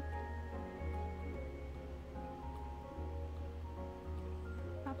down?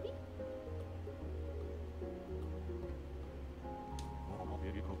 Puppy?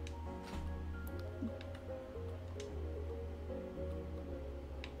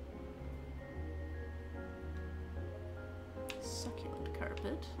 Succulent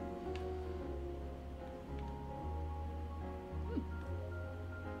carpet.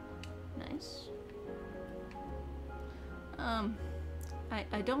 Nice.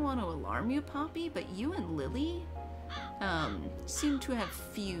 I don't want to alarm you, Poppy, but you and Lily, seem to have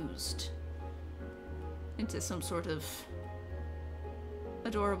fused into some sort of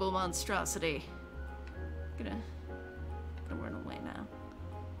adorable monstrosity. Gonna run away now.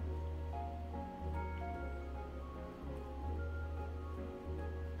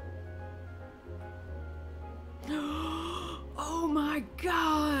 Oh my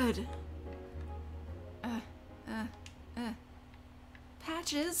god!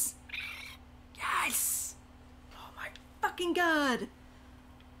 Patches? Yes! Oh my fucking god!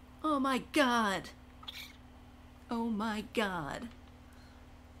 Oh my god! Oh my god.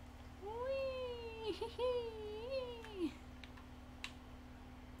 Whee!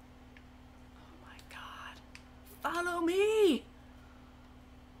 Oh my god. Follow me!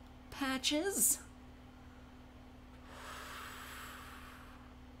 Patches?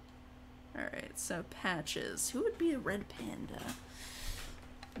 Alright, so Patches. Who would be a red panda?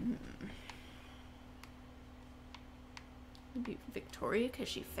 Maybe Victoria, because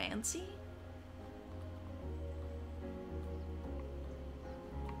she's fancy?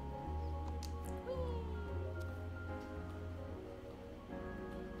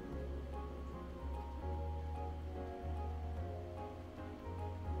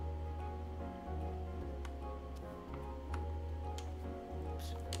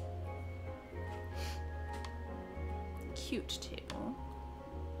 cute table.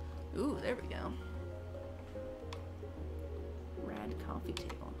 Ooh, there we go. Rad coffee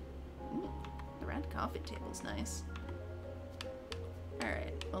table. Ooh, the rad coffee table's nice.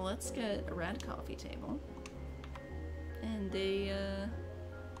 Alright, well let's get a rad coffee table. And a,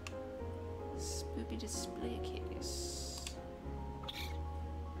 spooky display case.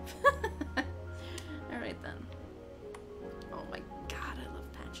 Alright then. Oh my god, I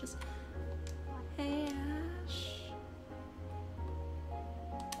love patches. Hey, Ash.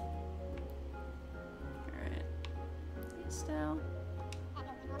 Alright. Estelle. Oh,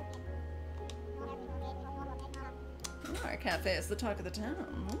 our cafe is the talk of the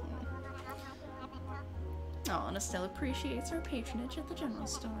town. Ooh. Oh, and Estelle appreciates our patronage at the general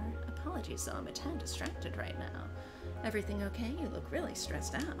store. Apologies though, I'm a tad distracted right now. Everything okay? You look really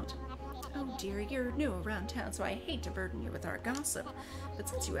stressed out. Oh dear, you're new around town, so I hate to burden you with our gossip. But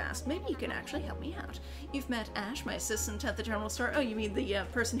since you asked, maybe you can actually help me out. You've met Ash, my assistant at the general store. Oh, you mean the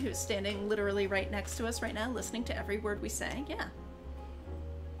person who's standing literally right next to us right now, listening to every word we say? Yeah.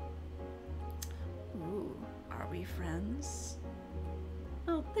 Ooh, are we friends?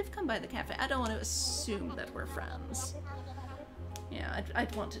 Oh, they've come by the cafe. I don't want to assume that we're friends. Yeah,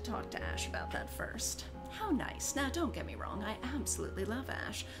 I'd want to talk to Ash about that first. How nice. Now, don't get me wrong, I absolutely love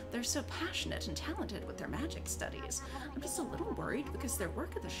Ash. They're so passionate and talented with their magic studies. I'm just a little worried because their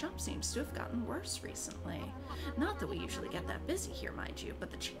work at the shop seems to have gotten worse recently. Not that we usually get that busy here, mind you,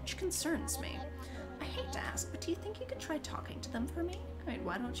 but the change concerns me. I hate to ask, but do you think you could try talking to them for me? I mean,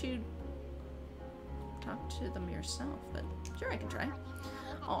 why don't you talk to them yourself? But sure, I can try.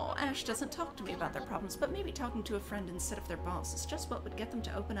 Oh, Ash doesn't talk to me about their problems, but maybe talking to a friend instead of their boss is just what would get them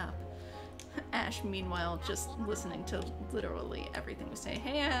to open up. Ash, meanwhile, just listening to literally everything we say.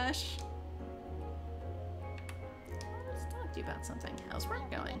 Hey, Ash! Let's talk to you about something. How's work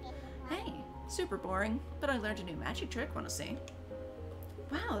going? Hey, super boring, but I learned a new magic trick. Want to see?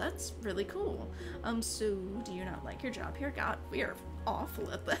 Wow, that's really cool. So do you not like your job here? God, we are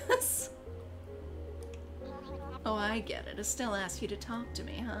awful at this. Oh, I get it. Estelle asked you to talk to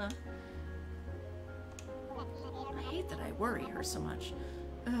me, huh? I hate that I worry her so much.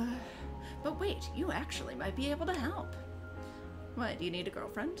 But wait, you actually might be able to help. Why, do you need a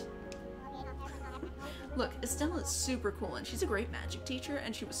girlfriend? Look, Estelle is super cool, and she's a great magic teacher,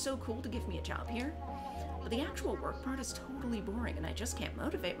 and she was so cool to give me a job here. But the actual work part is totally boring, and I just can't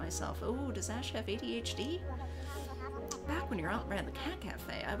motivate myself. Oh, does Ash have ADHD? Back when your aunt ran the cat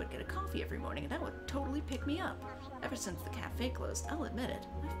cafe, I would get a coffee every morning, and that would totally pick me up. Ever since the cafe closed, I'll admit it,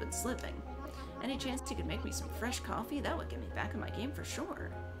 I've been slipping. Any chance you could make me some fresh coffee? That would get me back in my game for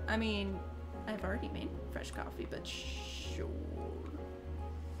sure. I mean, I've already made fresh coffee, but sure.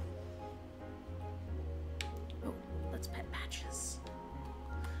 Oh, let's pet Patches.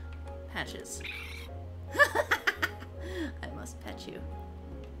 Patches. I must pet you.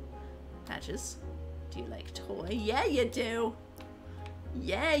 Patches, do you like toy? Yeah, you do.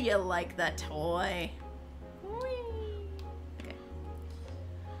 Yeah, you like the toy. Whee. Okay.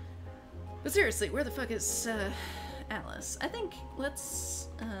 But seriously, where the fuck is Alice? I think let's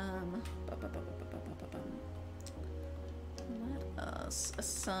let us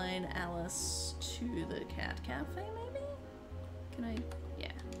assign Alice to the cat cafe, maybe? Can I?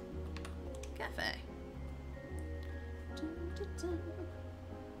 Yeah. Cafe. Dun, dun, dun.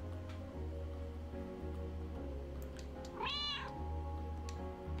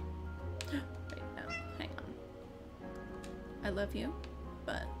 Wait, no, hang on. I love you,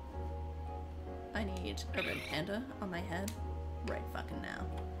 but I need a red panda on my head right fucking now.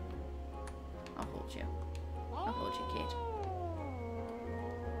 I'll hold you. I'll hold you, Kate.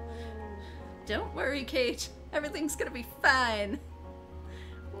 Don't worry, Kate. Everything's gonna be fine.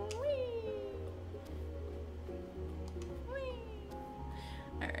 Whee! Whee!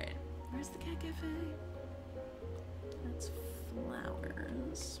 Alright, where's the cat cafe? That's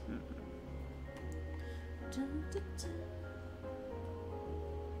flowers. Dun, dun, dun.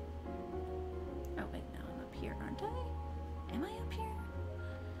 Oh wait, no, I'm up here, aren't I? Am I up here?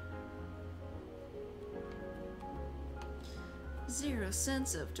 Zero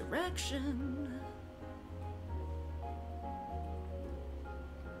sense of direction.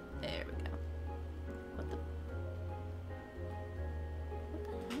 There we go. What the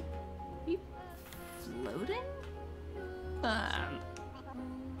hell? Are you floating?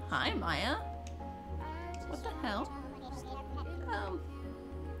 Hi, Maya. What the hell?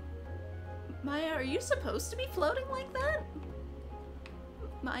 Maya, are you supposed to be floating like that?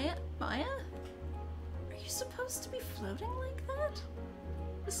 Maya? Maya? Are you supposed to be floating like that?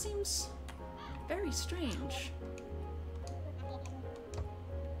 This seems very strange.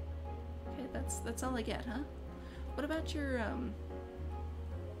 Okay, that's all I get, huh? What about your,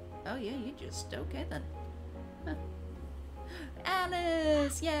 oh yeah, you just, okay then. Huh.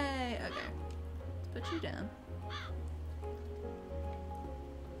 Alice! Yay! Okay. Let's put you down.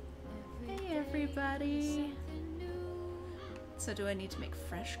 Hey everybody! So do I need to make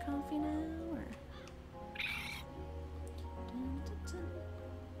fresh coffee now, or?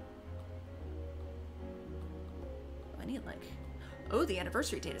 I need like, oh, the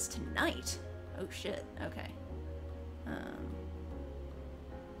anniversary date is tonight. Oh shit. Okay.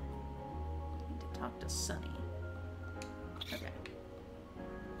 Need to talk to Sunny. Okay.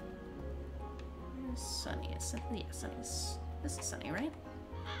 Where's Sunny? Yeah, Sunny's. This is Sunny, right?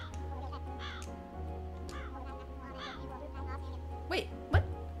 Wait, what?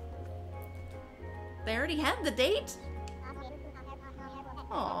 They already had the date?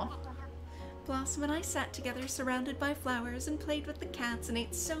 Aw. Blossom and I sat together surrounded by flowers and played with the cats and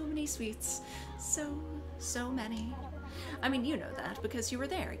ate so many sweets. So many. I mean, you know that because you were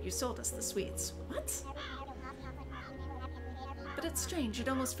there. You sold us the sweets. What? But it's strange. It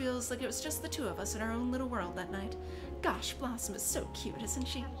almost feels like it was just the two of us in our own little world that night. Gosh, Blossom is so cute, isn't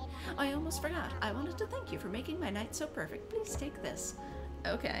she? I almost forgot. I wanted to thank you for making my night so perfect. Please take this.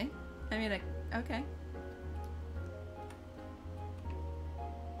 Okay. I mean, okay.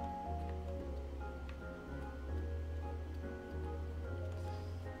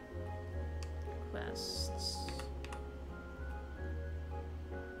 Quests.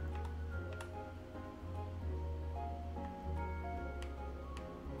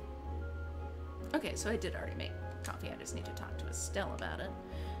 Okay, so I did already make coffee. I just need to talk to Estelle about it.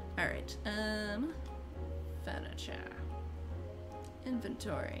 Alright, furniture.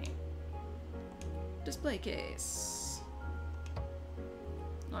 Inventory. Display case.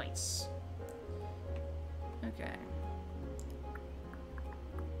 Nice. Okay.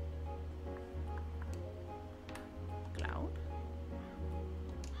 Cloud.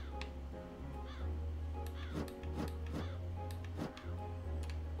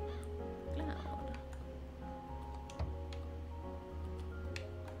 Cloud.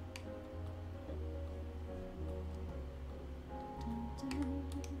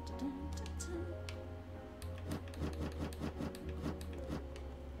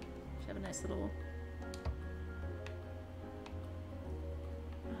 Should have a nice little.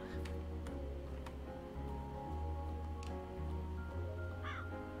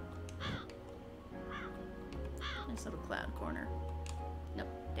 Nice little cloud corner. Nope,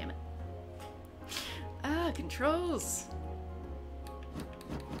 damn it. Ah, controls!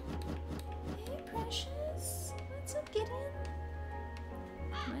 Hey, precious. What's up, Gideon?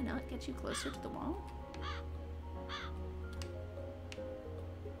 Can I not get you closer to the wall?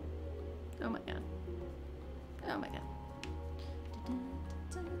 Oh my god. Oh my god.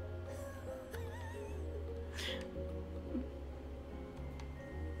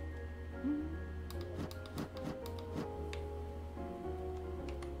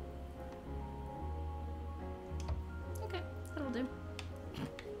 Okay, that'll do.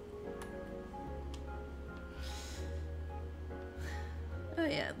 Oh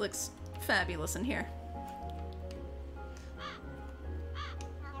yeah, it looks fabulous in here.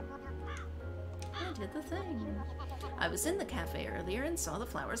 I did the thing. I was in the cafe earlier and saw the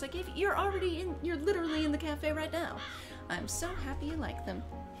flowers I gave you. You're literally in the cafe right now. I'm so happy you like them.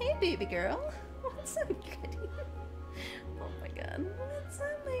 Hey, baby girl. What's up, Gideon? Oh my god. What's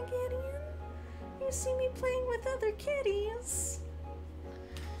up, my Gideon? You see me playing with other kitties?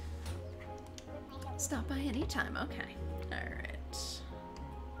 Stop by anytime. Okay. Alright.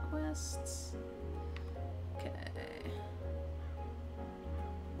 Quests. Okay.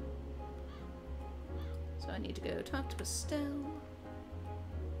 So I need to go talk to Estelle.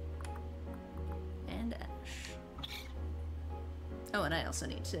 And Ash. Oh, and I also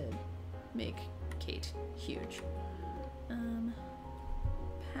need to make Kate huge.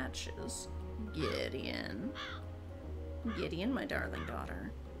 Patches. Gideon. Gideon, my darling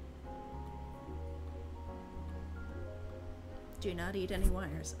daughter. Do not eat any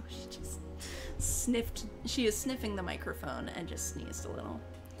wires. Oh, she just sniffed. She is sniffing the microphone and just sneezed a little.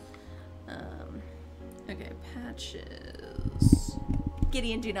 Okay, patches.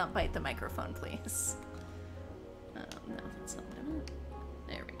 Gideon, do not bite the microphone, please. No, that's not what I meant.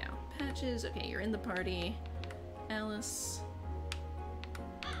 There we go. Patches. Okay, you're in the party. Alice.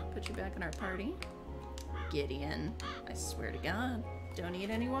 Put you back in our party. Gideon. I swear to God. Don't eat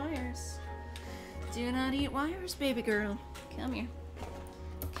any wires. Do not eat wires, baby girl. Come here.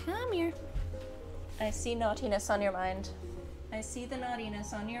 Come here. I see naughtiness on your mind. I see the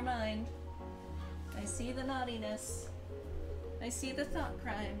naughtiness on your mind. I see the naughtiness. I see the thought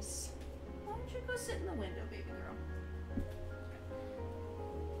crimes. why don't you go sit in the window, baby girl?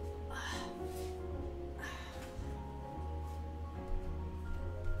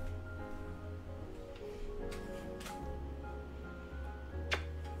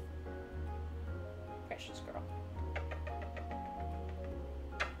 Precious girl.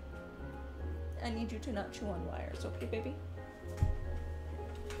 I need you to not chew on wires, okay, baby?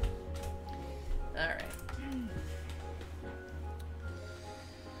 Alright.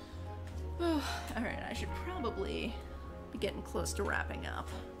 Alright, I should probably be getting close to wrapping up.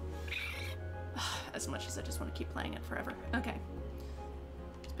 As much as I just want to keep playing it forever. Okay.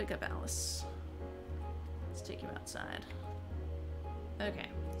 Let's pick up Alice. Let's take you outside. Okay,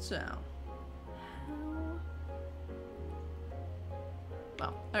 so...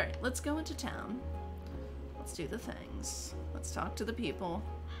 Well, alright, let's go into town. Let's do the things. Let's talk to the people.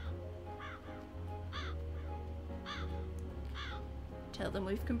 Tell them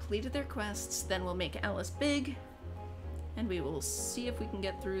we've completed their quests, then we'll make Alice big, and we will see if we can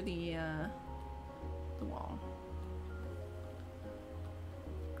get through the wall.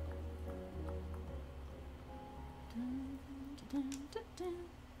 Dun, dun, dun, dun, dun.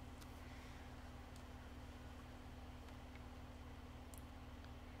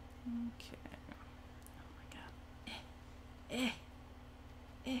 Okay. Oh my god.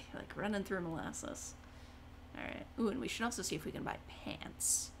 Like running through molasses. Alright. Ooh, and we should also see if we can buy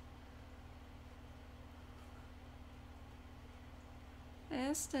pants. Hey,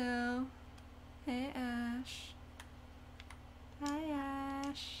 Estelle. Hey, Ash. Hi,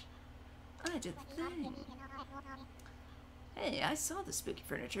 Ash. I did the thing. Hey, I saw the spooky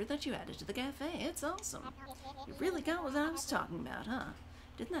furniture that you added to the cafe. It's awesome. You really got what I was talking about, huh?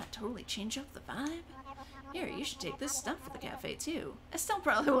 Didn't that totally change up the vibe? Here, you should take this stuff for the cafe, too. Estelle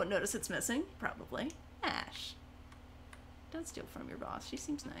probably won't notice it's missing. Probably. Ash. Don't steal from your boss. She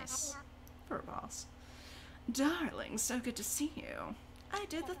seems nice. For a boss. Darling, so good to see you. I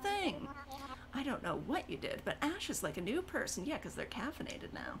did the thing. I don't know what you did, but Ash is like a new person. Yeah, because they're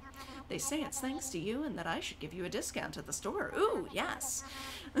caffeinated now. They say it's thanks to you and that I should give you a discount at the store. Ooh, yes.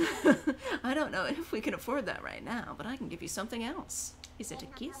 I don't know if we can afford that right now, but I can give you something else. Is it a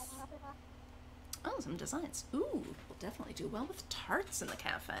kiss? Oh, some designs. Ooh, we'll definitely do well with tarts in the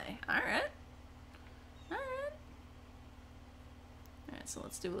cafe. Alright. Alright. Alright, so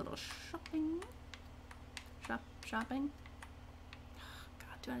let's do a little shopping. Shopping. Oh,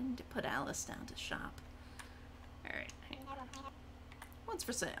 God, do I need to put Alice down to shop? Alright. What's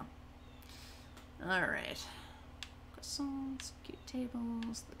for sale? Alright. Croissants, cute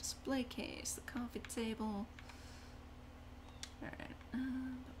tables, the display case, the coffee table. Alright.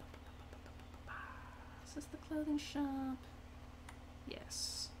 Is this the clothing shop?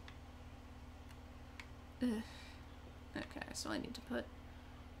 Yes. Ugh. Okay, so I need to put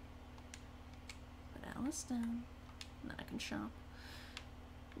Alice down, and then I can shop.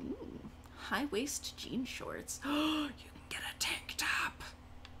 Ooh, high-waist jean shorts. Oh, you can get a tank top.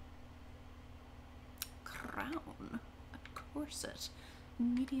 Crown, a corset,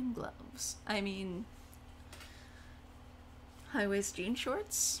 medium gloves. I mean, high-waist jean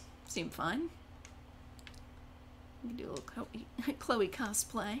shorts seem fine. We can do a little Chloe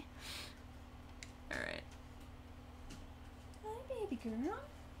cosplay. Alright. Hi, baby girl.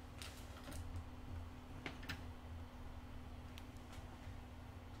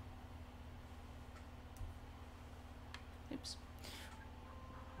 Oops.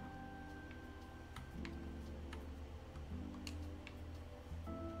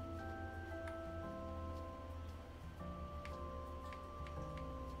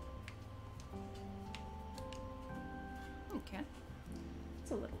 Okay.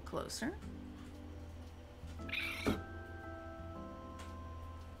 It's a little closer.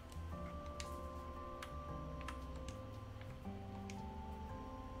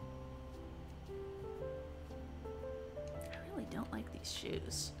 Don't like these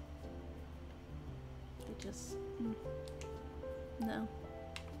shoes. They just... No.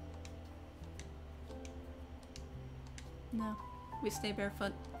 No. We stay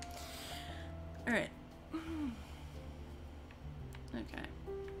barefoot. Alright. Okay.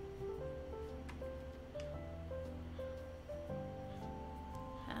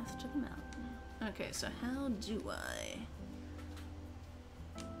 Path to the mountain. Okay, so how do I...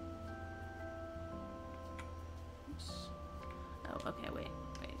 Oh, okay, wait.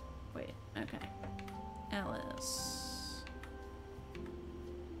 Okay. Alice.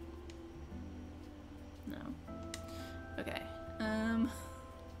 No. Okay.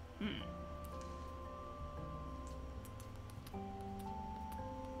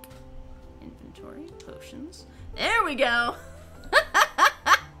 Inventory, potions. There we go!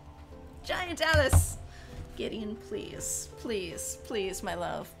 Giant Alice! Gideon, please. Please. Please, my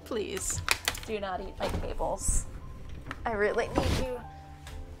love. Please. Do not eat my cables. I really need you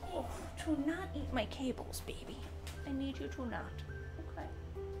to not eat my cables, baby. I need you to not. Okay.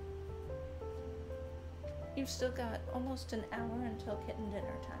 You've still got almost an hour until kitten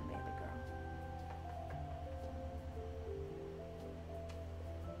dinner time, baby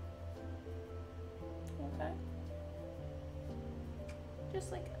girl. Okay.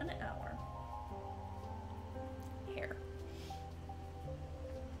 Just like an hour. Here.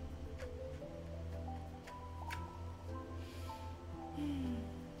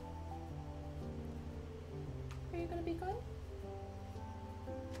 Are you gonna be good? You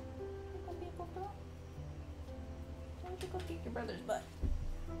gonna be a good girl? Why don't you go kick your brother's butt?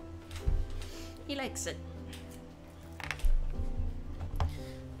 He likes it.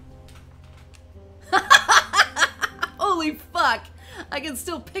 Holy fuck! I can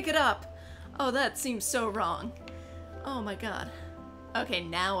still pick it up. Oh, that seems so wrong. Oh my god. Okay,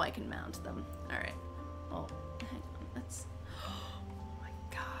 now I can mount them. Alright. Oh, hang on. That's... Oh my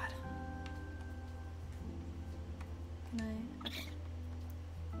god. Can I... Okay.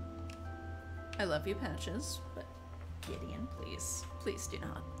 I love you, Patches, but Gideon, please. Please do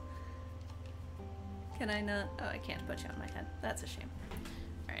not. Can I not? Oh, I can't put you on my head. That's a shame.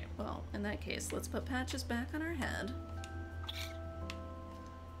 Alright, well, in that case, let's put Patches back on our head.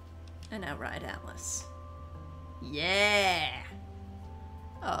 And now ride Atlas. Yeah!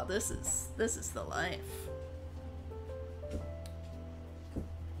 Oh, this is the life.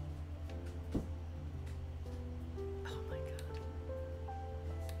 Oh my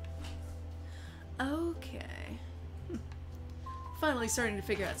god. Okay. Finally starting to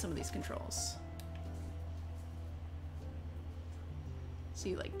figure out some of these controls. So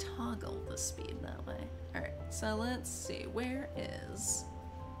you like toggle the speed that way. Alright, so let's see.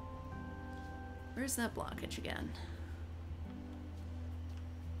 Where's that blockage again?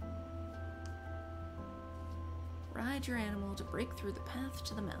 Ride your animal to break through the path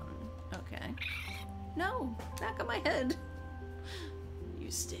to the mountain. Okay. No! Back on my head! You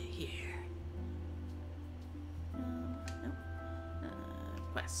stay here. No.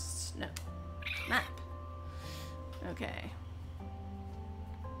 Quests. No. Map. Okay.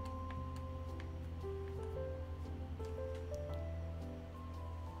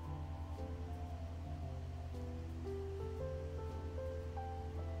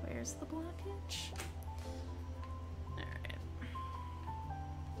 Where's the blockage? Alright.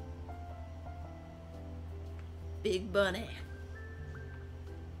 Big bunny.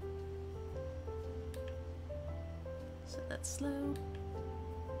 So that's slow,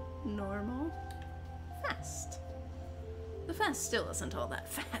 normal, fast. The fast still isn't all that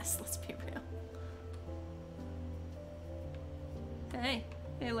fast, let's be real. Hey,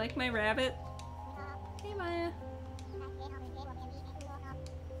 hey, like my rabbit? Hey, Maya.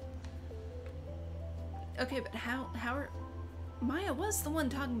 Okay, but how are... Maya was the one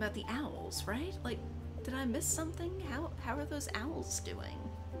talking about the owls, right? Like, did I miss something? How are those owls doing?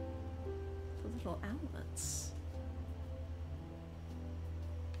 The little owlets.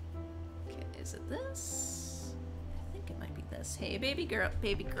 Okay, is it this? I think it might be this. Hey, baby girl,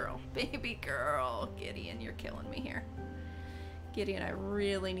 baby girl, baby girl. Gideon, you're killing me here. Gideon, I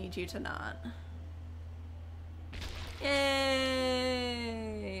really need you to not.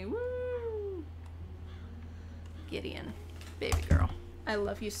 Yay! Woo! Gideon, baby girl, I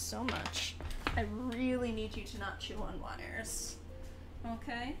love you so much. I really need you to not chew on wires.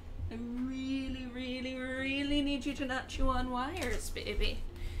 Okay? I really, really, really need you to not chew on wires, baby.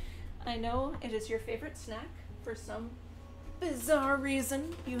 I know it is your favorite snack. For some bizarre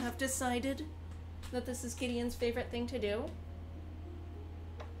reason, you have decided that this is Gideon's favorite thing to do.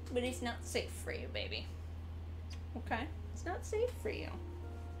 But it's not safe for you, baby. Okay? It's not safe for you.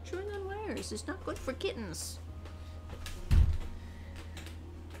 Chewing on wires is not good for kittens.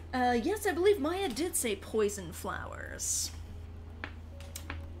 Yes, I believe Maya did say poison flowers.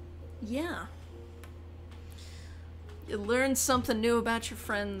 Yeah. You learn something new about your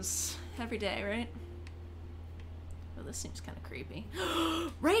friends every day, right? Oh, this seems kind of creepy.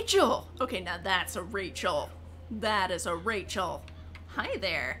 Rachel! Okay, now that's a Rachel. That is a Rachel. Hi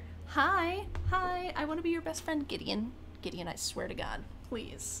there. Hi. Hi. I want to be your best friend, Gideon. Gideon, I swear to God.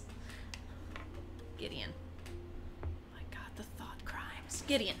 Please. Gideon. My God, the thought crimes.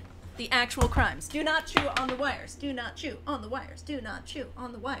 Gideon. The actual crimes. Do not chew on the wires. Do not chew on the wires. Do not chew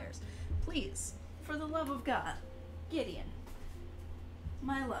on the wires. Please. For the love of God. Gideon.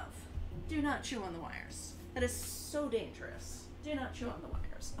 My love. Do not chew on the wires. That is so dangerous. Do not chew on the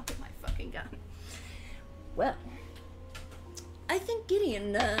wires. Oh my fucking God. Well. I think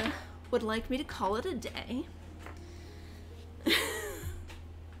Gideon, would like me to call it a day.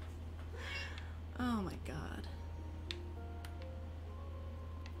 Oh my god.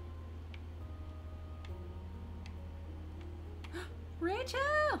 Rachel!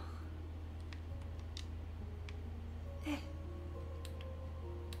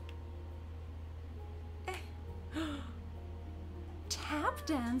 Tap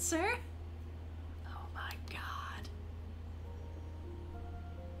dancer? Oh my god.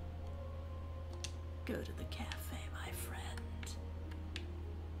 Go to the cafe, my friend.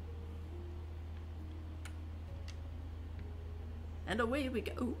 And away we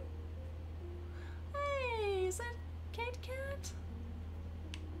go. Ooh. Hey, is that Kate Cat?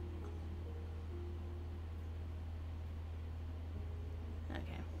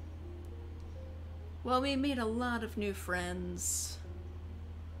 Okay. Well, we made a lot of new friends.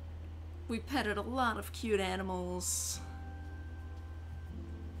 We petted a lot of cute animals.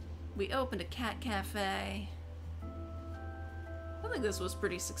 We opened a cat cafe. I think this was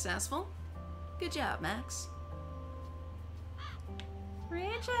pretty successful. Good job, Max.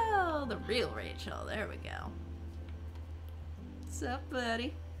 Rachel! The real Rachel. There we go. What's up,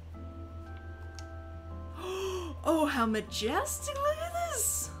 buddy? Oh, how majestic! Look at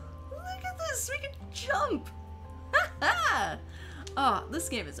this! Look at this! We can jump! Ha ha! Oh, this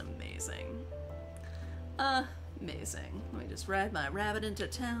game is amazing. Amazing. Let me just ride my rabbit into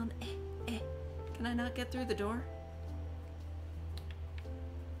town. Can I not get through the door?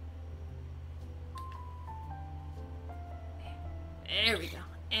 There we go.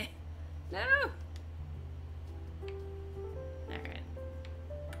 No! Alright.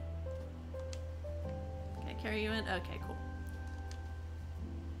 Can I carry you in? Okay, cool.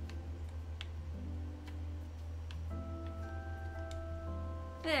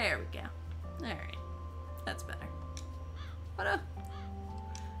 There we go. Alright. That's better. What a...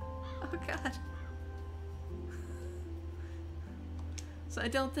 Oh god. So I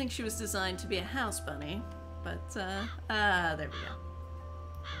don't think she was designed to be a house bunny, but, there we go.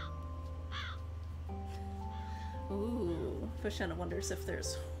 Ooh, Fashana wonders if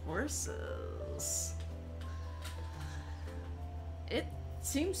there's horses. It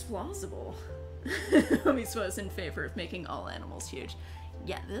seems plausible. Miss was in favor of making all animals huge.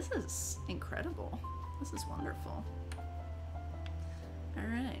 Yeah, this is incredible. This is wonderful.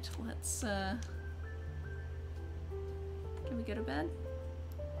 Alright, let's, can we go to bed?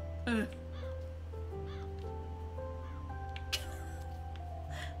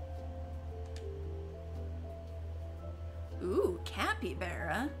 Ooh,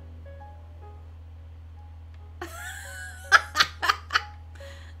 capybara.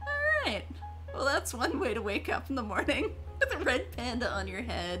 Alright. Well, that's one way to wake up in the morning. With a red panda on your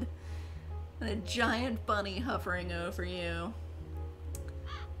head. And a giant bunny hovering over you.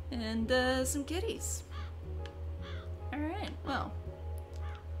 And, some kitties. Alright, well.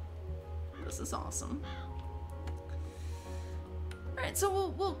 This is awesome. Alright, so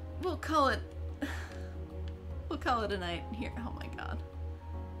we'll call it... We'll call it a night here. Oh my god.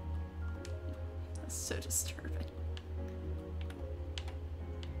 That's so disturbing.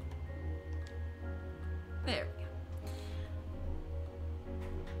 There we go.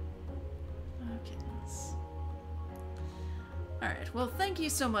 Oh, goodness. Alright, well, thank you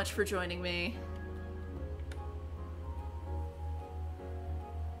so much for joining me.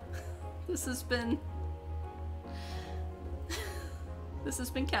 This has been... This has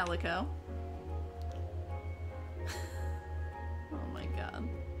been Calico. Oh my god.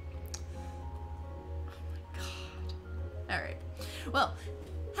 Oh my god. Alright. Well,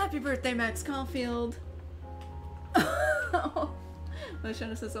 happy birthday, Max Caulfield.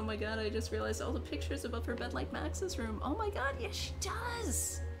 Shona says, oh my god, I just realized all the pictures above her bed like Max's room. Oh my god, yes she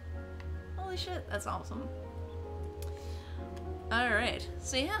does! Holy shit, that's awesome. Alright,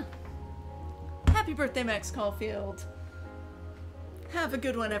 so yeah. Happy birthday, Max Caulfield. Have a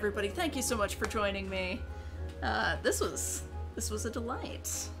good one, everybody. Thank you so much for joining me. This was a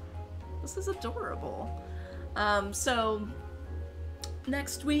delight. This is adorable. So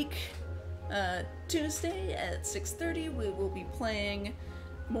next week, Tuesday at 6:30, we will be playing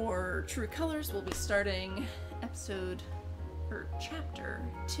more True Colors. We'll be starting chapter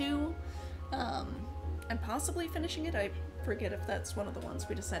 2, and possibly finishing it. I forget if that's one of the ones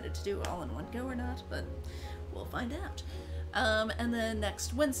we decided to do all in one go or not, but we'll find out. And then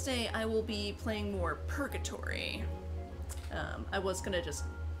next Wednesday, I will be playing more Purgatory. I was gonna just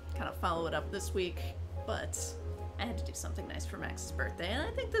kind of follow it up this week, but I had to do something nice for Max's birthday, and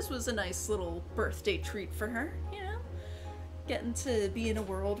I think this was a nice little birthday treat for her, you know? Getting to be in a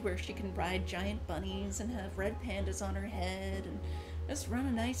world where she can ride giant bunnies and have red pandas on her head and Just run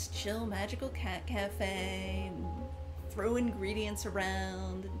a nice, chill, magical cat cafe, and throw ingredients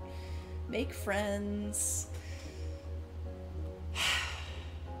around, and make friends.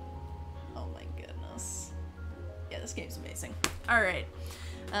 Oh my goodness. Yeah, this game's amazing. Alright.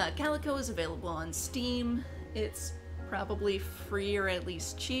 Calico is available on Steam. It's probably free or at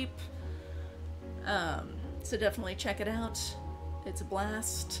least cheap. So definitely check it out. It's a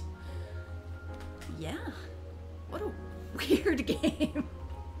blast. Yeah. What a weird game.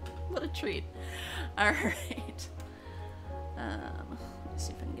 What a treat. Alright. Let's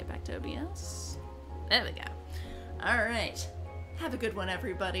see if I can get back to OBS. There we go. Alright. Have a good one,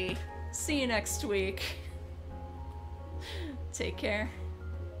 everybody. See you next week. Take care.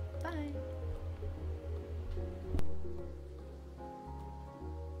 Bye.